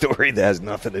different story that has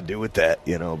nothing to do with that,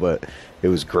 But it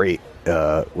was great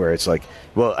where it's like,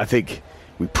 well, I think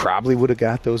we probably would have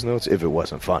got those notes if it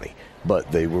wasn't funny.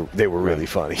 But they were really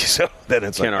funny. So then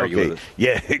it's Can't argue with it.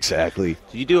 Yeah, exactly.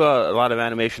 So you do a lot of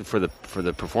animation for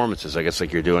the performances, I guess,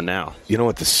 like you're doing now. You know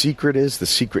what the secret is? The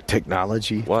secret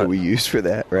technology that we use for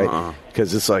that, right?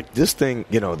 Because it's like this thing,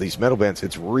 these metal bands,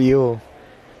 it's real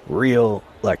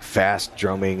fast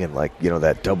drumming and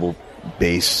that double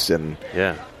bass and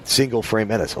single frame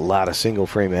edits. A lot of single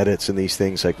frame edits in these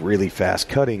things, really fast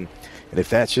cutting. And if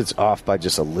that shit's off by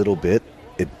just a little bit,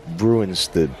 it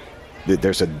ruins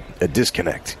there's a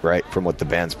disconnect, right, from what the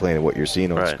band's playing and what you're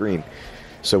seeing on screen.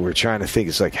 So we're trying to think,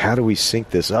 it's like, how do we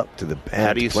sync this up to the band playing?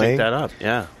 How do you sync that up?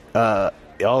 Yeah.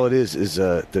 All it is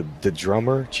the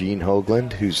drummer, Gene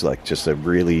Hoagland, who's just a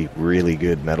really, really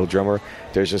good metal drummer.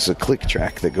 There's just a click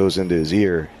track that goes into his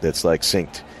ear that's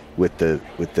synced with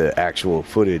the actual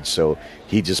footage. So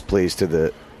he just plays to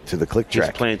the click track.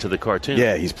 He's playing to the cartoon.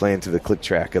 Yeah, he's playing to the click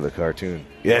track of the cartoon.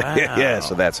 Yeah, wow. Yeah.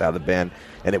 So that's how the band,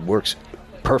 and it works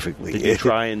perfectly. Did you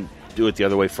try and do it the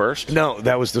other way first? No,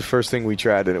 that was the first thing we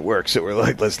tried, and it worked. So we're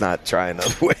like, let's not try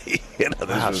another way.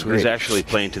 So he's actually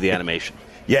playing to the animation.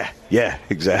 Yeah,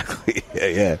 exactly.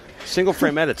 Yeah. Single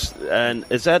frame edits, and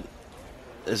is that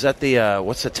the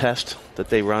what's the test that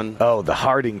they run? Oh, the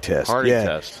Harding test.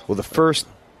 Test. Well, the first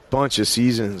bunch of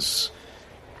seasons,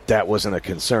 that wasn't a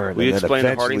concern. Will you explain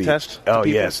the Harding test? Oh,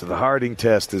 yeah. So the Harding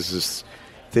test is this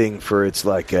thing for it's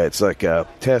like a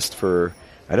test for.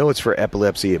 I know it's for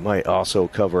epilepsy. It might also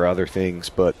cover other things,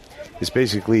 but it's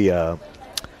basically a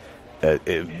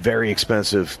very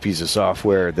expensive piece of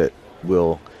software that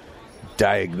will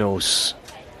diagnose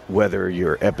whether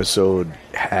your episode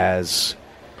has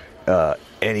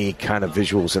any kind of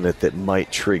visuals in it that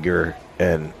might trigger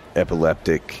an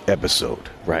epileptic episode.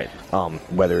 Right.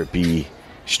 Whether it be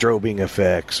strobing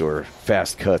effects or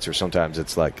fast cuts, or sometimes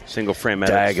it's single frame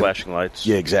edits, flashing lights.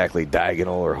 Yeah, exactly.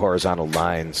 Diagonal or horizontal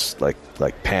lines, like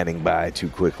panning by too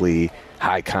quickly,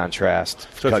 high contrast.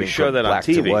 So if you show that on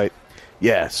TV, white,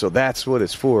 yeah. So that's what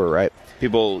it's for, right?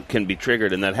 People can be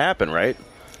triggered, and that happened, right?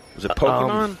 Was it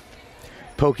Pokemon?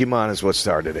 Pokemon is what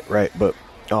started it, right? But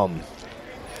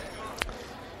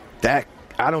that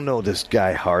I don't know this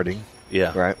guy Harding.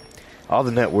 Yeah. Right. All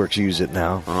the networks use it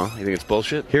now. You think it's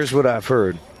bullshit? Here's what I've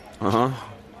heard.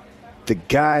 The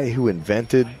guy who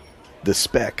invented the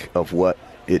spec of what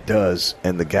it does,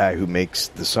 and the guy who makes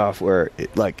the software,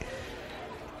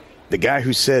 the guy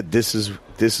who said this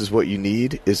is what you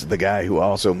need is the guy who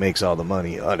also makes all the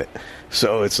money on it.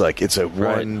 So it's like it's a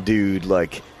one dude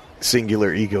like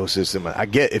singular ecosystem. I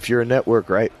get if you're a network,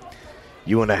 right?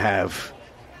 You want to have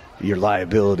your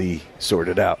liability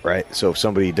sorted out, right? So if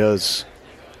somebody does,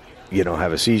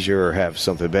 have a seizure or have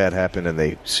something bad happen and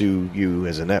they sue you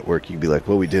as a network, you'd be like,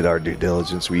 well, we did our due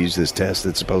diligence. We used this test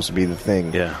that's supposed to be the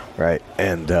thing. Yeah. Right.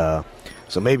 And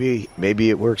so maybe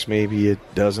it works, maybe it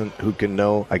doesn't. Who can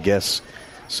know? I guess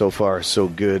so far so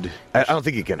good. I don't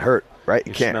think it can hurt, right?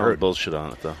 It can't hurt. Bullshit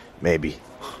on it, though. Maybe.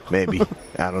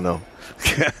 I don't know.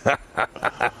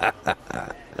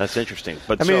 That's interesting.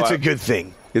 But it's a good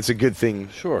thing. It's a good thing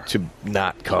to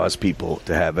not cause people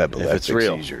to have epileptic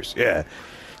seizures. Yeah.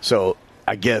 So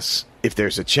I guess if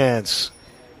there's a chance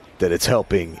that it's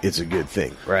helping, it's a good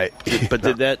thing, right? But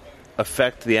did that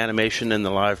affect the animation and the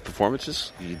live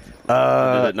performances? Did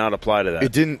it not apply to that?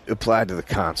 It didn't apply to the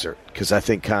concert because I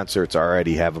think concerts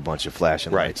already have a bunch of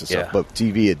flashing lights and stuff. But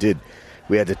TV, it did.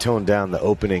 We had to tone down the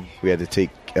opening. We had to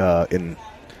take in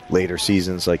later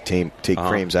seasons, take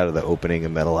frames out of the opening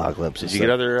of Metalocalypse. Did you get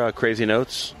other crazy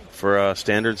notes for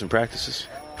standards and practices?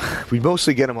 We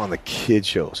mostly get them on the kid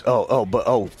shows. For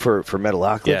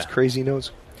Metalocalypse, crazy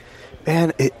notes,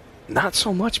 man. Not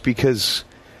so much because,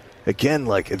 again,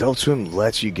 Adult Swim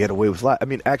lets you get away with a lot. I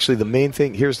mean, actually, the main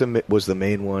thing was the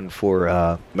main one for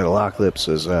Metalocalypse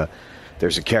is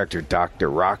there's a character, Dr.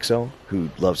 Roxo, who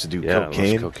loves to do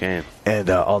cocaine. And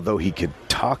although he could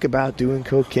talk about doing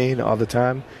cocaine all the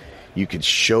time, you could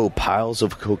show piles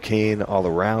of cocaine all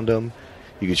around him.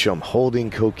 You could show him holding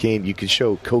cocaine. You could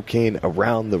show cocaine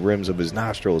around the rims of his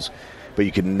nostrils, but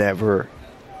you could never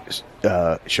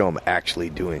show him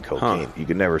actually doing cocaine. You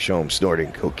could never show him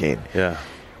snorting cocaine. Yeah.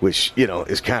 Which,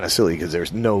 is kind of silly because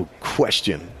there's no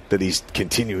question that he's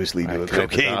continuously doing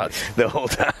cocaine the whole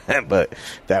time. But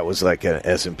that was like an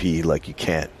S&P, you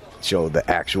can't show the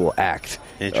actual act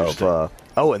of...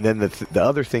 and then the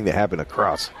other thing that happened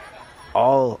across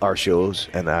all our shows,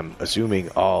 and I'm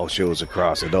assuming all shows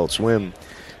across Adult Swim,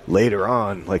 later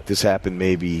on, this happened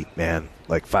maybe,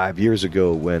 5 years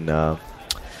ago when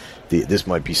this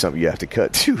might be something you have to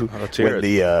cut too.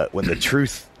 When the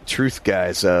Truth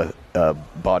guys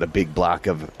bought a big block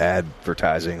of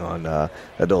advertising on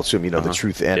Adult Swim, the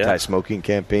Truth anti-smoking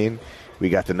campaign. We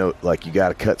got the note you got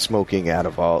to cut smoking out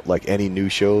of all any new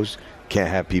shows. Can't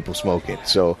have people smoking.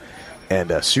 So.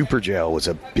 And Super Jail was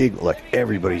a big,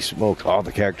 everybody smoked. All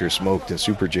the characters smoked in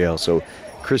Super Jail. So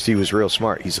Christie was real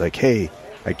smart. He's like, hey,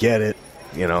 I get it.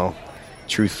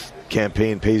 Truth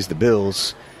campaign pays the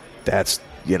bills. That's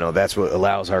what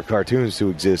allows our cartoons to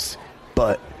exist.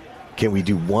 But can we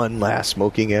do one last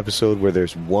smoking episode where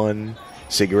there's one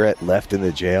cigarette left in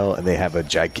the jail and they have a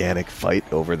gigantic fight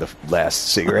over the last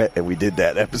cigarette? And we did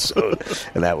that episode.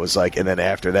 And that was and then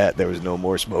after that, there was no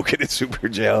more smoking in Super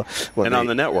Jail. On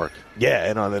the network. Yeah,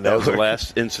 and on the network. That was the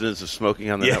last incidence of smoking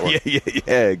on the network.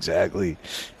 Yeah, exactly.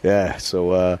 Yeah,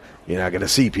 so you're not going to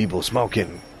see people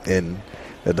smoking in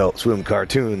Adult Swim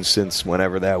cartoons since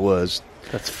whenever that was.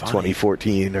 That's funny.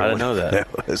 2014 or I didn't know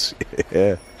that was.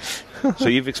 Yeah. So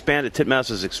you've expanded. Titmouse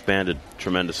has expanded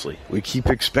tremendously. We keep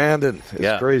expanding.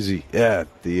 It's crazy. Yeah,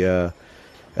 the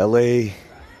L.A.,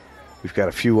 we've got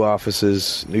a few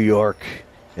offices, New York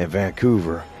and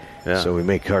Vancouver. Yeah. So we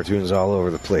make cartoons all over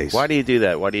the place. Why do you do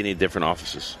that? Why do you need different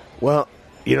offices? Well,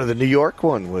 the New York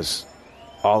one was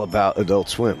all about Adult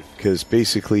Swim because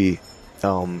basically,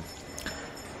 Chris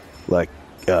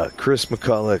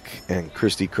McCulloch and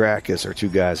Christy Krakis are two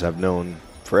guys I've known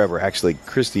forever. Actually,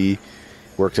 Christy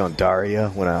worked on Daria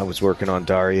when I was working on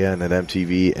Daria and at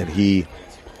MTV, and he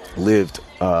lived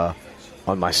on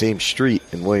my same street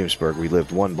in Williamsburg. We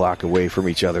lived one block away from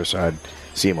each other, so I'd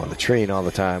see him on the train all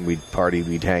the time. We'd party,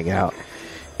 we'd hang out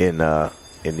in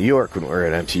New York when we were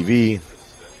at MTV.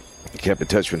 We kept in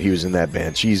touch when he was in that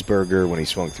band Cheeseburger. When he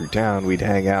swung through town, we'd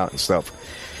hang out and stuff.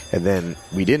 And then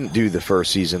we didn't do the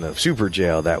first season of Super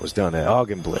Jail. That was done at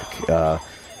Augenblick,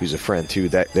 who's a friend too.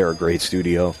 They're a great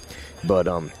studio. But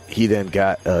he then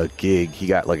got a gig. He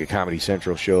got a Comedy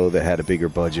Central show that had a bigger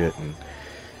budget, and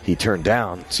he turned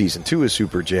down season 2 of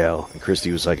Super Jail. And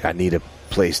Christy was like, I need a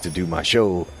place to do my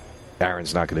show.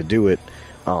 Aaron's not going to do it.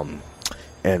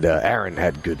 And Aaron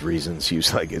had good reasons. He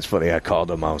was like, it's funny, I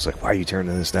called him. I was like, why are you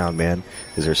turning this down, man?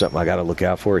 Is there something I got to look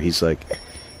out for? He's like,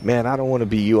 man, I don't want to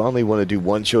be you. I only want to do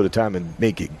one show at a time and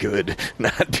make it good,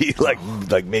 not be like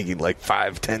making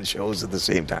 5-10 shows at the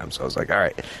same time. So I was like, all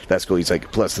right, that's cool. He's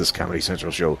like, plus this Comedy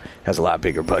Central show has a lot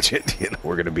bigger budget.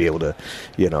 We're going to be able to,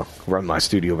 run my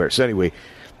studio better. So anyway,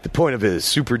 the point of it is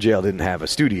Super Jail didn't have a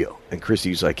studio. And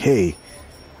Christy's like, hey,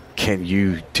 can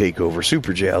you take over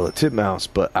Super Jail at Titmouse?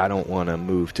 But I don't want to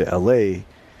move to L.A.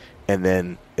 And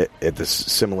then at the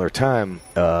similar time,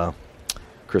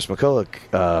 Chris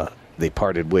McCulloch, they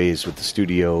parted ways with the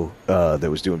studio that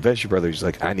was doing Venture Brothers. He's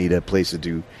like, I need a place to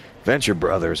do Venture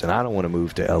Brothers, and I don't want to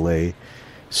move to L.A.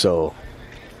 So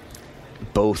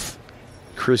both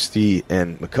Christy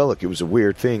and McCulloch, it was a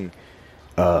weird thing.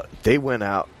 They went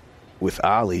out with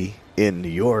Ali in New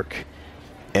York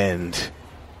and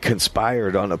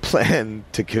conspired on a plan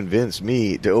to convince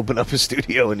me to open up a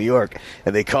studio in New York.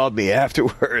 And they called me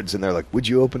afterwards, and they're like, would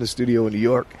you open a studio in New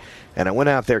York? And I went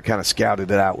out there, kind of scouted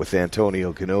it out with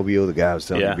Antonio Canobio, the guy I was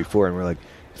telling you before, and we're like,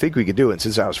 I think we could do it. And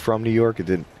since I was from New York, it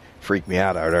didn't freak me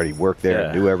out. I had already worked there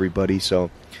and knew everybody. So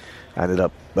I ended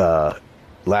up,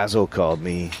 Lazo called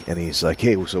me, and he's like,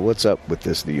 hey, so what's up with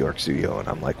this New York studio? And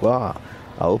I'm like, well,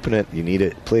 I'll open it. You need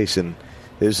a place, and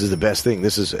this is the best thing.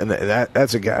 This is, and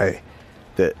that's a guy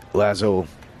that Lazo,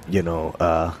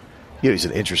 he's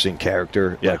an interesting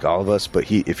character, like all of us.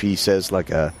 But if he says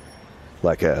I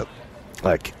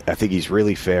think he's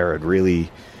really fair and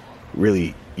really,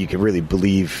 really, you can really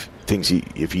believe things.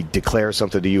 If he declares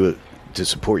something to you to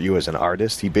support you as an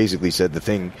artist, he basically said the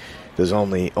thing. There's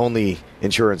only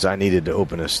insurance I needed to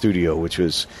open a studio, which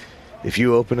was, if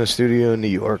you open a studio in New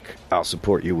York, I'll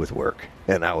support you with work.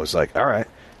 And I was like, all right,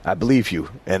 I believe you.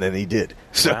 And then he did.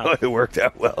 So it worked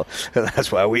out well. And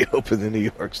that's why we opened the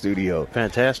New York studio.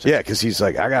 Fantastic. Yeah, because he's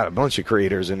like, I got a bunch of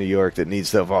creators in New York that need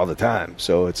stuff all the time.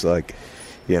 So it's like,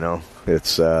 it's,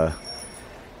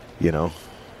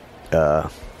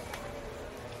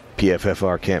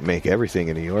 PFFR can't make everything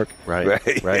in New York. Right.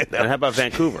 And how about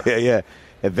Vancouver? Yeah.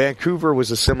 And Vancouver was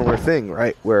a similar thing,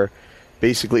 right? Where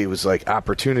basically it was like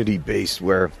opportunity based,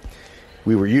 where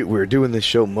we were doing this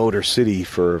show Motor City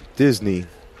for Disney,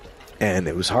 and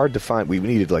it was hard to find. We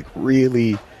needed like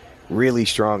really, really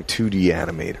strong 2D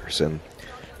animators, and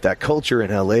that culture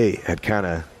in LA had kind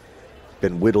of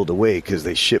been whittled away because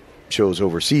they ship shows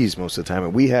overseas most of the time,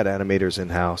 and we had animators in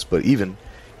house, but even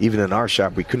in our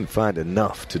shop we couldn't find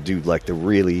enough to do like the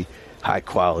really high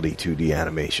quality 2D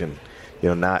animation.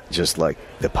 Not just like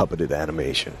the puppeted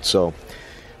animation. So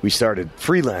we started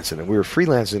freelancing, and we were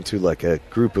freelancing to like a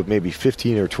group of maybe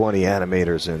 15 or 20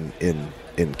 animators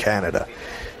in Canada.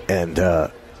 And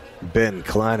Ben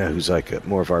Kalina, who's like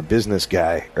more of our business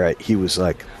guy, right? He was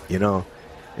like,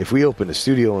 if we opened a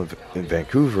studio in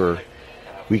Vancouver,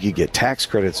 we could get tax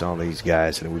credits on these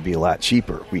guys, and it would be a lot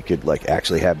cheaper. We could like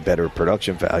actually have better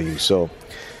production value. So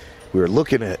we were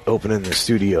looking at opening the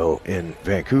studio in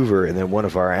Vancouver, and then one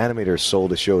of our animators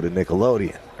sold a show to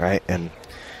Nickelodeon, right? And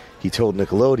he told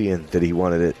Nickelodeon that he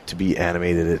wanted it to be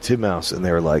animated at Titmouse, and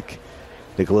they were like,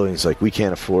 Nickelodeon's like, we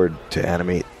can't afford to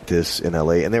animate this in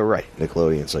LA. And they were right.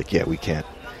 Nickelodeon's like, yeah, we can't.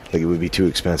 Like, it would be too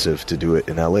expensive to do it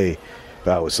in LA.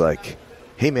 But I was like,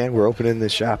 hey, man, we're opening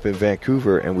this shop in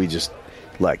Vancouver, and we just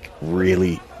like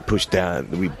really pushed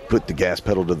down. We put the gas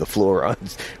pedal to the floor.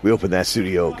 We opened that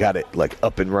studio, got it like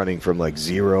up and running from like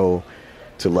 0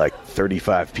 to like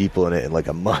 35 people in it in like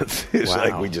a month. It's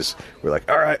like we're like,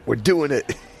 all right, we're doing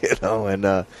it, and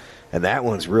that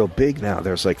one's real big now.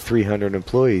 There's like 300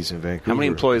 employees in Vancouver. How many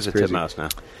employees at Titmouse now?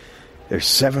 There's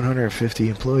 750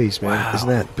 employees, man. Wow. Isn't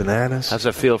that bananas? How's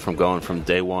that feel from going from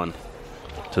day one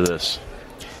to this?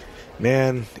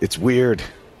 Man, it's weird.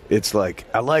 It's like,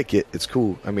 I like it. It's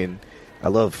cool. I mean, I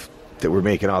love that we're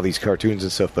making all these cartoons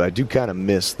and stuff, but I do kind of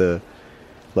miss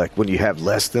like when you have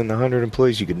less than 100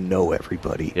 employees, you can know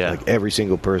everybody. Yeah. Like every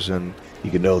single person,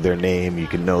 you can know their name, you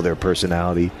can know their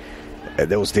personality.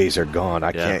 Those days are gone.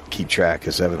 I can't keep track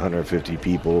of 750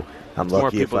 people. I'm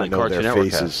lucky if I know their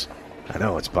faces. I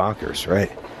know, it's bonkers,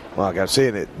 right? Well, like I was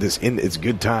saying, it's a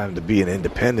good time to be an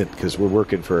independent because we're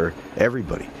working for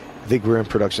everybody. I think we're in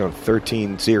production on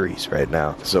 13 series right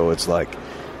now. So it's like,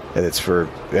 and it's for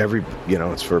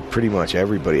it's for pretty much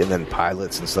everybody. And then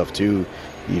pilots and stuff too,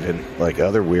 even like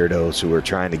other weirdos who are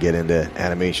trying to get into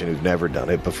animation who've never done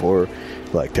it before.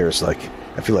 Like there's like,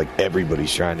 I feel like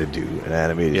everybody's trying to do an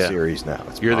animated series now.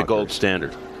 You're the gold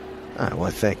standard.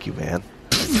 Well, thank you, man.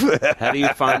 How do you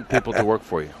find people to work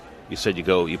for you? You said you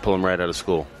pull them right out of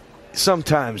school.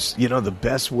 Sometimes, the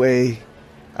best way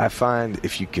I find,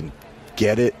 if you can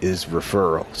get it, is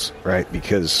referrals, right?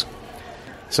 Because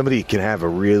somebody can have a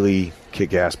really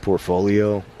kick-ass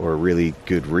portfolio or a really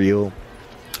good reel,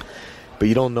 but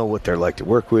you don't know what they're like to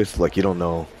work with. Like, you don't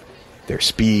know their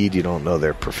speed. You don't know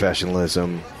their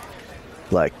professionalism.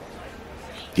 Like,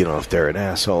 if they're an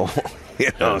asshole,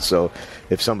 So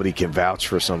if somebody can vouch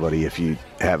for somebody, if you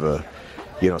have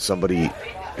somebody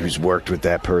who's worked with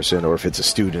that person, or if it's a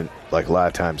student, like a lot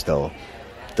of times they'll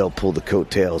they'll pull the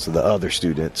coattails of the other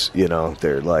students. You know,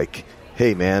 they're like,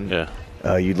 hey, man,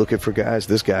 you looking for guys?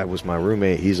 This guy was my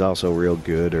roommate. He's also real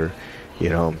good. Or, you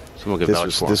know,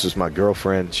 this was my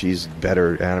girlfriend. She's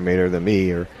better animator than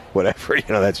me, or whatever. You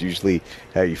know, that's usually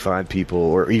how you find people.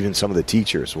 Or even some of the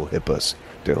teachers will hip us.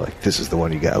 They're like, this is the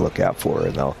one you got to look out for.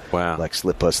 And they'll like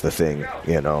slip us the thing,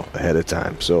 you know, ahead of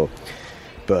time. So,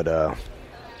 but I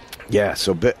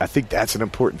think that's an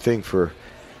important thing for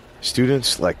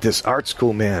students. Like this art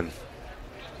school, man,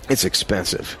 it's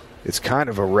expensive. It's kind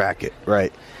of a racket,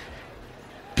 right?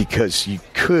 Because you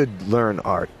could learn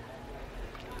art.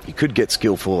 You could get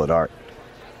skillful at art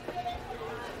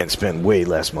and spend way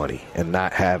less money and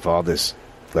not have all this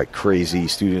like crazy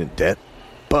student debt.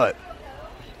 But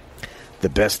the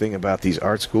best thing about these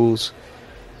art schools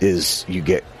is you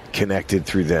get connected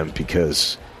through them,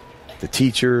 because the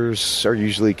teachers are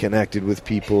usually connected with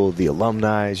people. The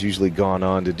alumni is usually gone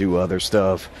on to do other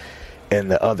stuff. And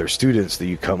the other students that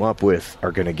you come up with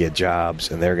are going to get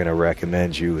jobs, and they're going to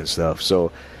recommend you and stuff.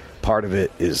 So part of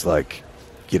it is like,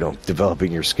 you know,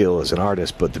 developing your skill as an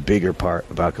artist. But the bigger part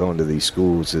about going to these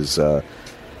schools is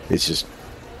it's just,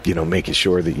 you know, making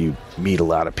sure that you meet a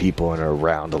lot of people and are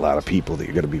around a lot of people that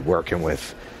you're going to be working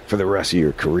with for the rest of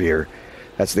your career.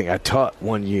 That's the thing. I taught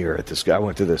 1 year at this. I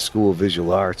went to the School of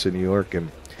Visual Arts in New York,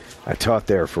 and I taught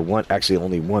there for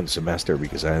only one semester,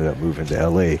 because I ended up moving to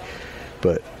LA.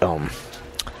 But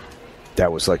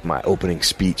that was like my opening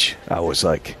speech. I was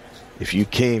like, if you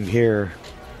came here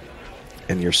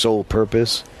and your sole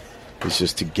purpose is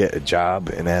just to get a job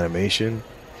in animation,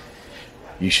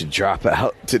 you should drop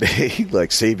out today.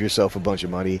 Like, save yourself a bunch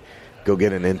of money, go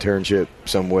get an internship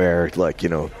somewhere, like, you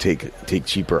know, take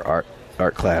cheaper art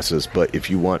classes. But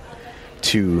if you want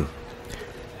to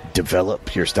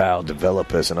develop your style,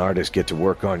 develop as an artist, get to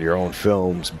work on your own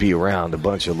films, be around a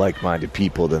bunch of like-minded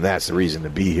people, then that's the reason to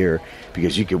be here.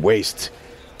 Because you could waste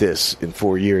this in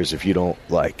 4 years if you don't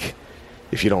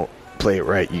play it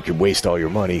right. You could waste all your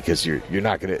money, because you're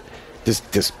not going to.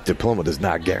 This diploma does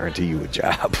not guarantee you a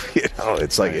job. You know,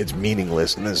 it's like, it's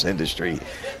meaningless in this industry.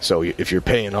 So if you're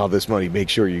paying all this money, make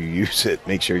sure you use it.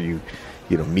 Make sure you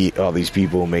meet all these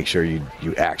people. Make sure you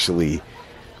actually,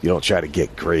 you don't try to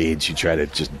get grades. You try to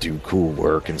just do cool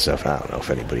work and stuff. I don't know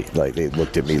if anybody, like, they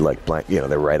looked at me like blank. You know,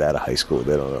 they're right out of high school.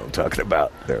 They don't know what I'm talking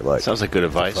about. They're like, sounds like good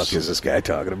advice. What the fuck is this guy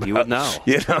talking about? You would know.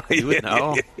 You know, you would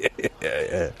know.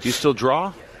 Yeah. Do you still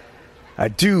draw? I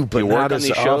do, but do you work not on as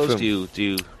these often. shows? Do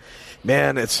you?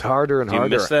 Man, it's harder and harder.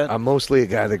 Do you miss that? I'm mostly a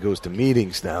guy that goes to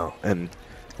meetings now, and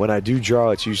when I do draw,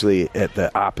 it's usually at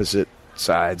the opposite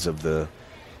sides of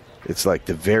it's like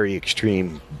the very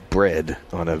extreme bread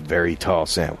on a very tall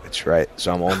sandwich, right?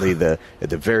 So I'm only at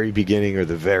the very beginning or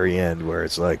the very end, where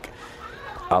it's like,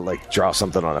 I'll like draw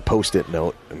something on a Post-it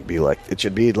note and be like, it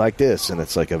should be like this, and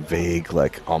it's like a vague,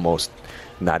 like almost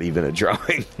not even a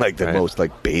drawing, like the most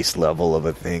like base level of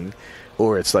a thing.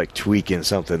 Or it's like tweaking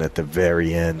something at the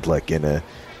very end, like in a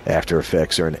After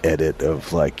Effects or an edit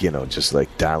of, like, you know, just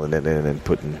like dialing it in and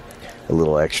putting a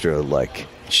little extra like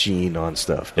sheen on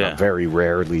stuff. Yeah. I'm very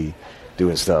rarely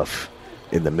doing stuff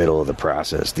in the middle of the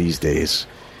process these days.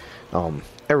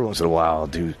 Every once in a while I'll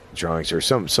do drawings, or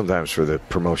sometimes for the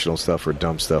promotional stuff or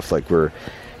dumb stuff, like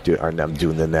I'm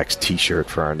doing the next T-shirt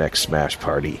for our next Smash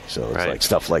party. So it's like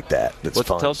stuff like that. That's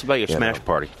fun. Tell us about your Smash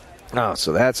party. Oh,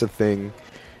 so that's a thing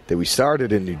that we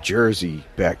started in New Jersey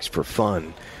back for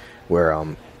fun, where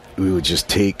we would just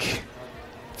take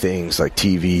things like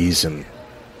TVs and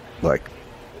like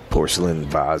porcelain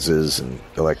vases and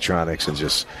electronics and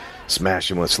just smash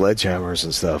them with sledgehammers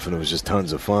and stuff, and it was just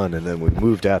tons of fun. And then we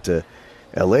moved out to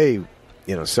LA,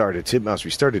 started Titmouse.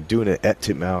 We started doing it at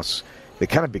Titmouse. It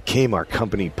kind of became our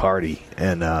company party,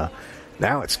 and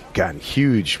now it's gotten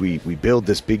huge. We build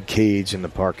this big cage in the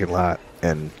parking lot,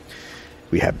 and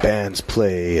we have bands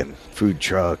play and food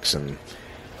trucks, and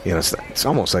it's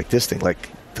almost like this thing. Like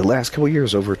the last couple of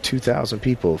years, over 2,000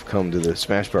 people have come to the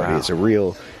Smash Party. Wow.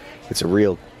 It's a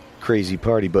real crazy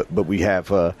party. But we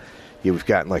have we've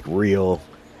gotten like real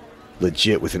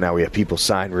legit with it now. We have people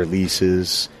sign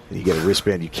releases, and you get a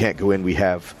wristband. You can't go in. We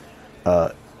have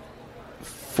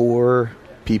 4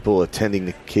 people attending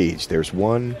the cage. There's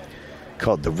one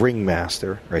called the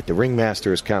Ringmaster, right? The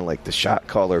Ringmaster is kind of like the shot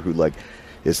caller who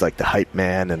is like the hype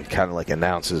man and kind of like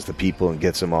announces the people and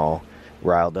gets them all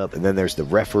riled up. And then there's the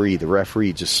referee. The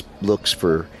referee just looks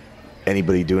for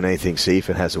anybody doing anything safe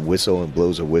and has a whistle and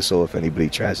blows a whistle if anybody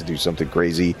tries to do something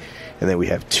crazy. And then we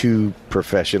have 2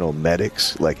 professional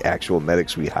medics, like actual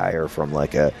medics we hire from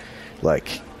like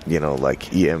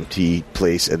EMT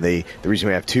place. And the reason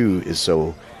we have 2 is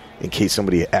so in case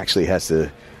somebody actually has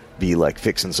to be like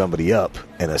fixing somebody up,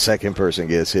 and a second person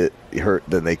gets hurt,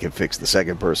 then they can fix the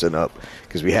second person up,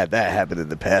 because we had that happen in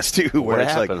the past too, where what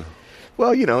it's happened? like,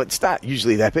 well, it's not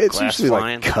usually that bad. It's Glass usually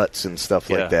flying? like cuts and stuff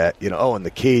like that. Oh, in the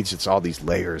cage, it's all these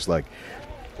layers. Like,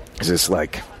 it's just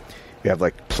like we have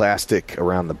like plastic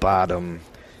around the bottom,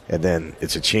 and then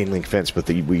it's a chain link fence, but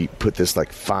we put this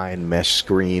like fine mesh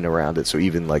screen around it, so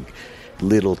even like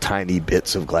little tiny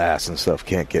bits of glass and stuff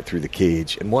can't get through the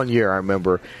cage. And one year, I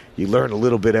remember, you learn a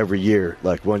little bit every year.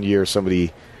 Like one year,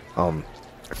 somebody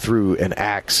threw an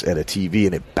axe at a TV,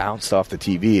 and it bounced off the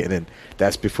TV, and then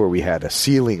that's before we had a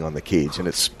ceiling on the cage, and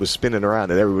it was spinning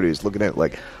around, and everybody was looking at it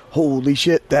like, holy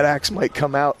shit, that axe might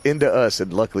come out into us.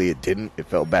 And luckily it didn't. It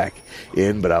fell back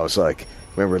in, but I was like,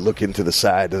 remember looking to the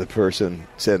side of the person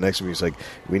sitting next to me, he was like,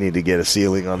 we need to get a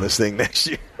ceiling on this thing next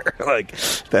year. Like,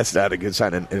 that's not a good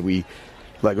sign. And we,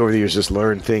 like, over the years, just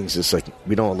learned things. It's like,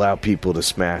 we don't allow people to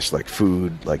smash, like,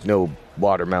 food, like, no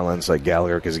watermelons, like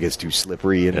Gallagher, because it gets too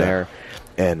slippery in there.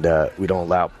 And we don't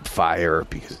allow fire,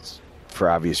 because for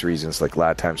obvious reasons, like, a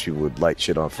lot of times people would light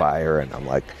shit on fire, and I'm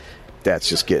like, that's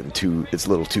just getting it's a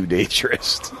little too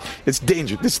dangerous. It's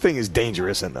dangerous. This thing is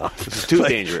dangerous enough. It's too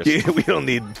dangerous. We don't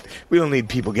need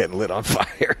people getting lit on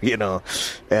fire,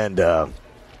 And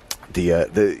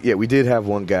we did have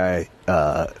one guy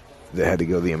that had to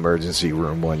go to the emergency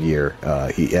room one year.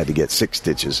 He had to get 6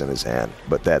 stitches in his hand,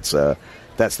 but that's the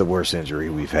worst injury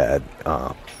we've had.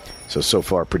 So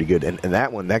far pretty good. And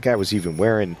that guy was even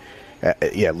wearing,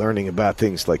 learning about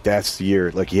things like that's the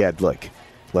year. Like he had like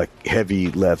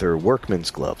heavy leather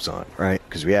workman's gloves on, right?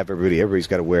 Because we have everybody's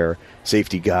got to wear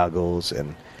safety goggles,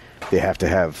 and they have to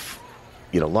have,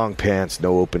 long pants,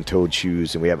 no open-toed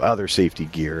shoes, and we have other safety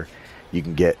gear. You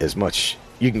can get as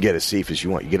safe as you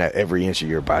want. You can have every inch of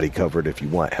your body covered if you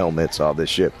want, helmets, all this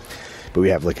shit. But we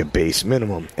have like a base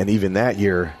minimum. And even that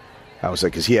year, I was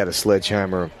like, because he had a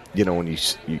sledgehammer. When you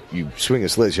swing a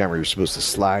sledgehammer, you're supposed to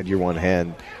slide your one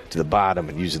hand to the bottom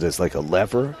and use it as like a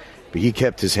lever. But he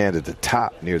kept his hand at the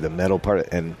top near the metal part,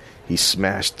 and he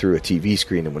smashed through a TV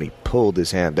screen. And when he pulled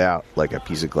his hand out, like a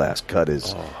piece of glass cut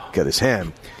his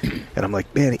hand. And I'm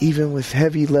like, man, even with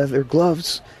heavy leather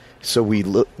gloves. So we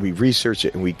researched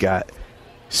it, and we got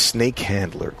snake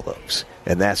handler gloves,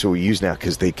 and that's what we use now,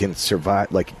 because they can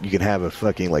survive. Like, you can have a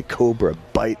fucking like cobra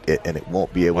bite it, and it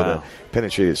won't be able to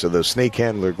penetrate it. So those snake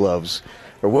handler gloves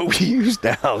are what we use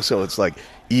now. So it's like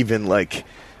even like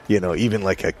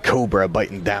a cobra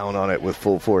biting down on it with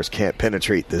full force can't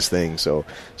penetrate this thing. So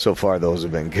far those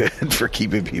have been good for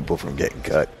keeping people from getting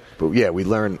cut. But yeah, we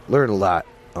learn a lot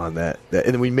on that.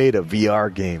 And then we made a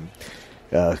VR game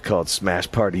called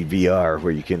Smash Party VR,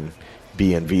 where you can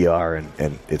be in VR,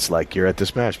 and it's like you're at the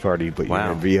Smash Party, but you're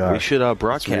in VR. We should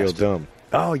broadcast it. It's real dumb.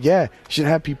 Oh, yeah. You should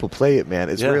have people play it, man.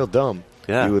 It's real dumb.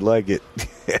 Yeah. You would like it.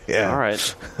 All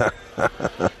right.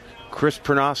 Chris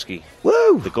Prynoski.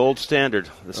 Woo! The gold standard.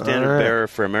 The standard bearer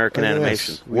for American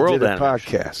animation. We World did a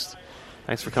animation. podcast.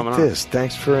 Thanks for coming on.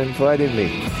 Thanks for inviting me.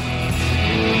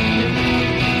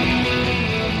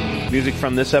 Music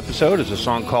from this episode is a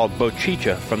song called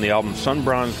Bochicha from the album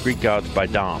Sun-Bronze Greek Gods by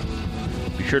Dom.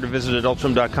 Be sure to visit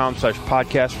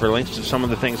adultswim.com/podcast for links to some of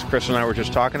the things Chris and I were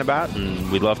just talking about,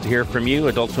 and we'd love to hear from you.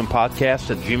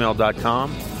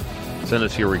 adultswimpodcast@gmail.com. Send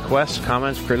us your requests,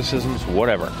 comments, criticisms,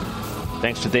 whatever.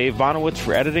 Thanks to Dave Bonowitz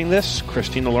for editing this,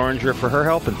 Christina Loringer for her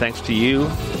help, and thanks to you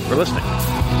for listening.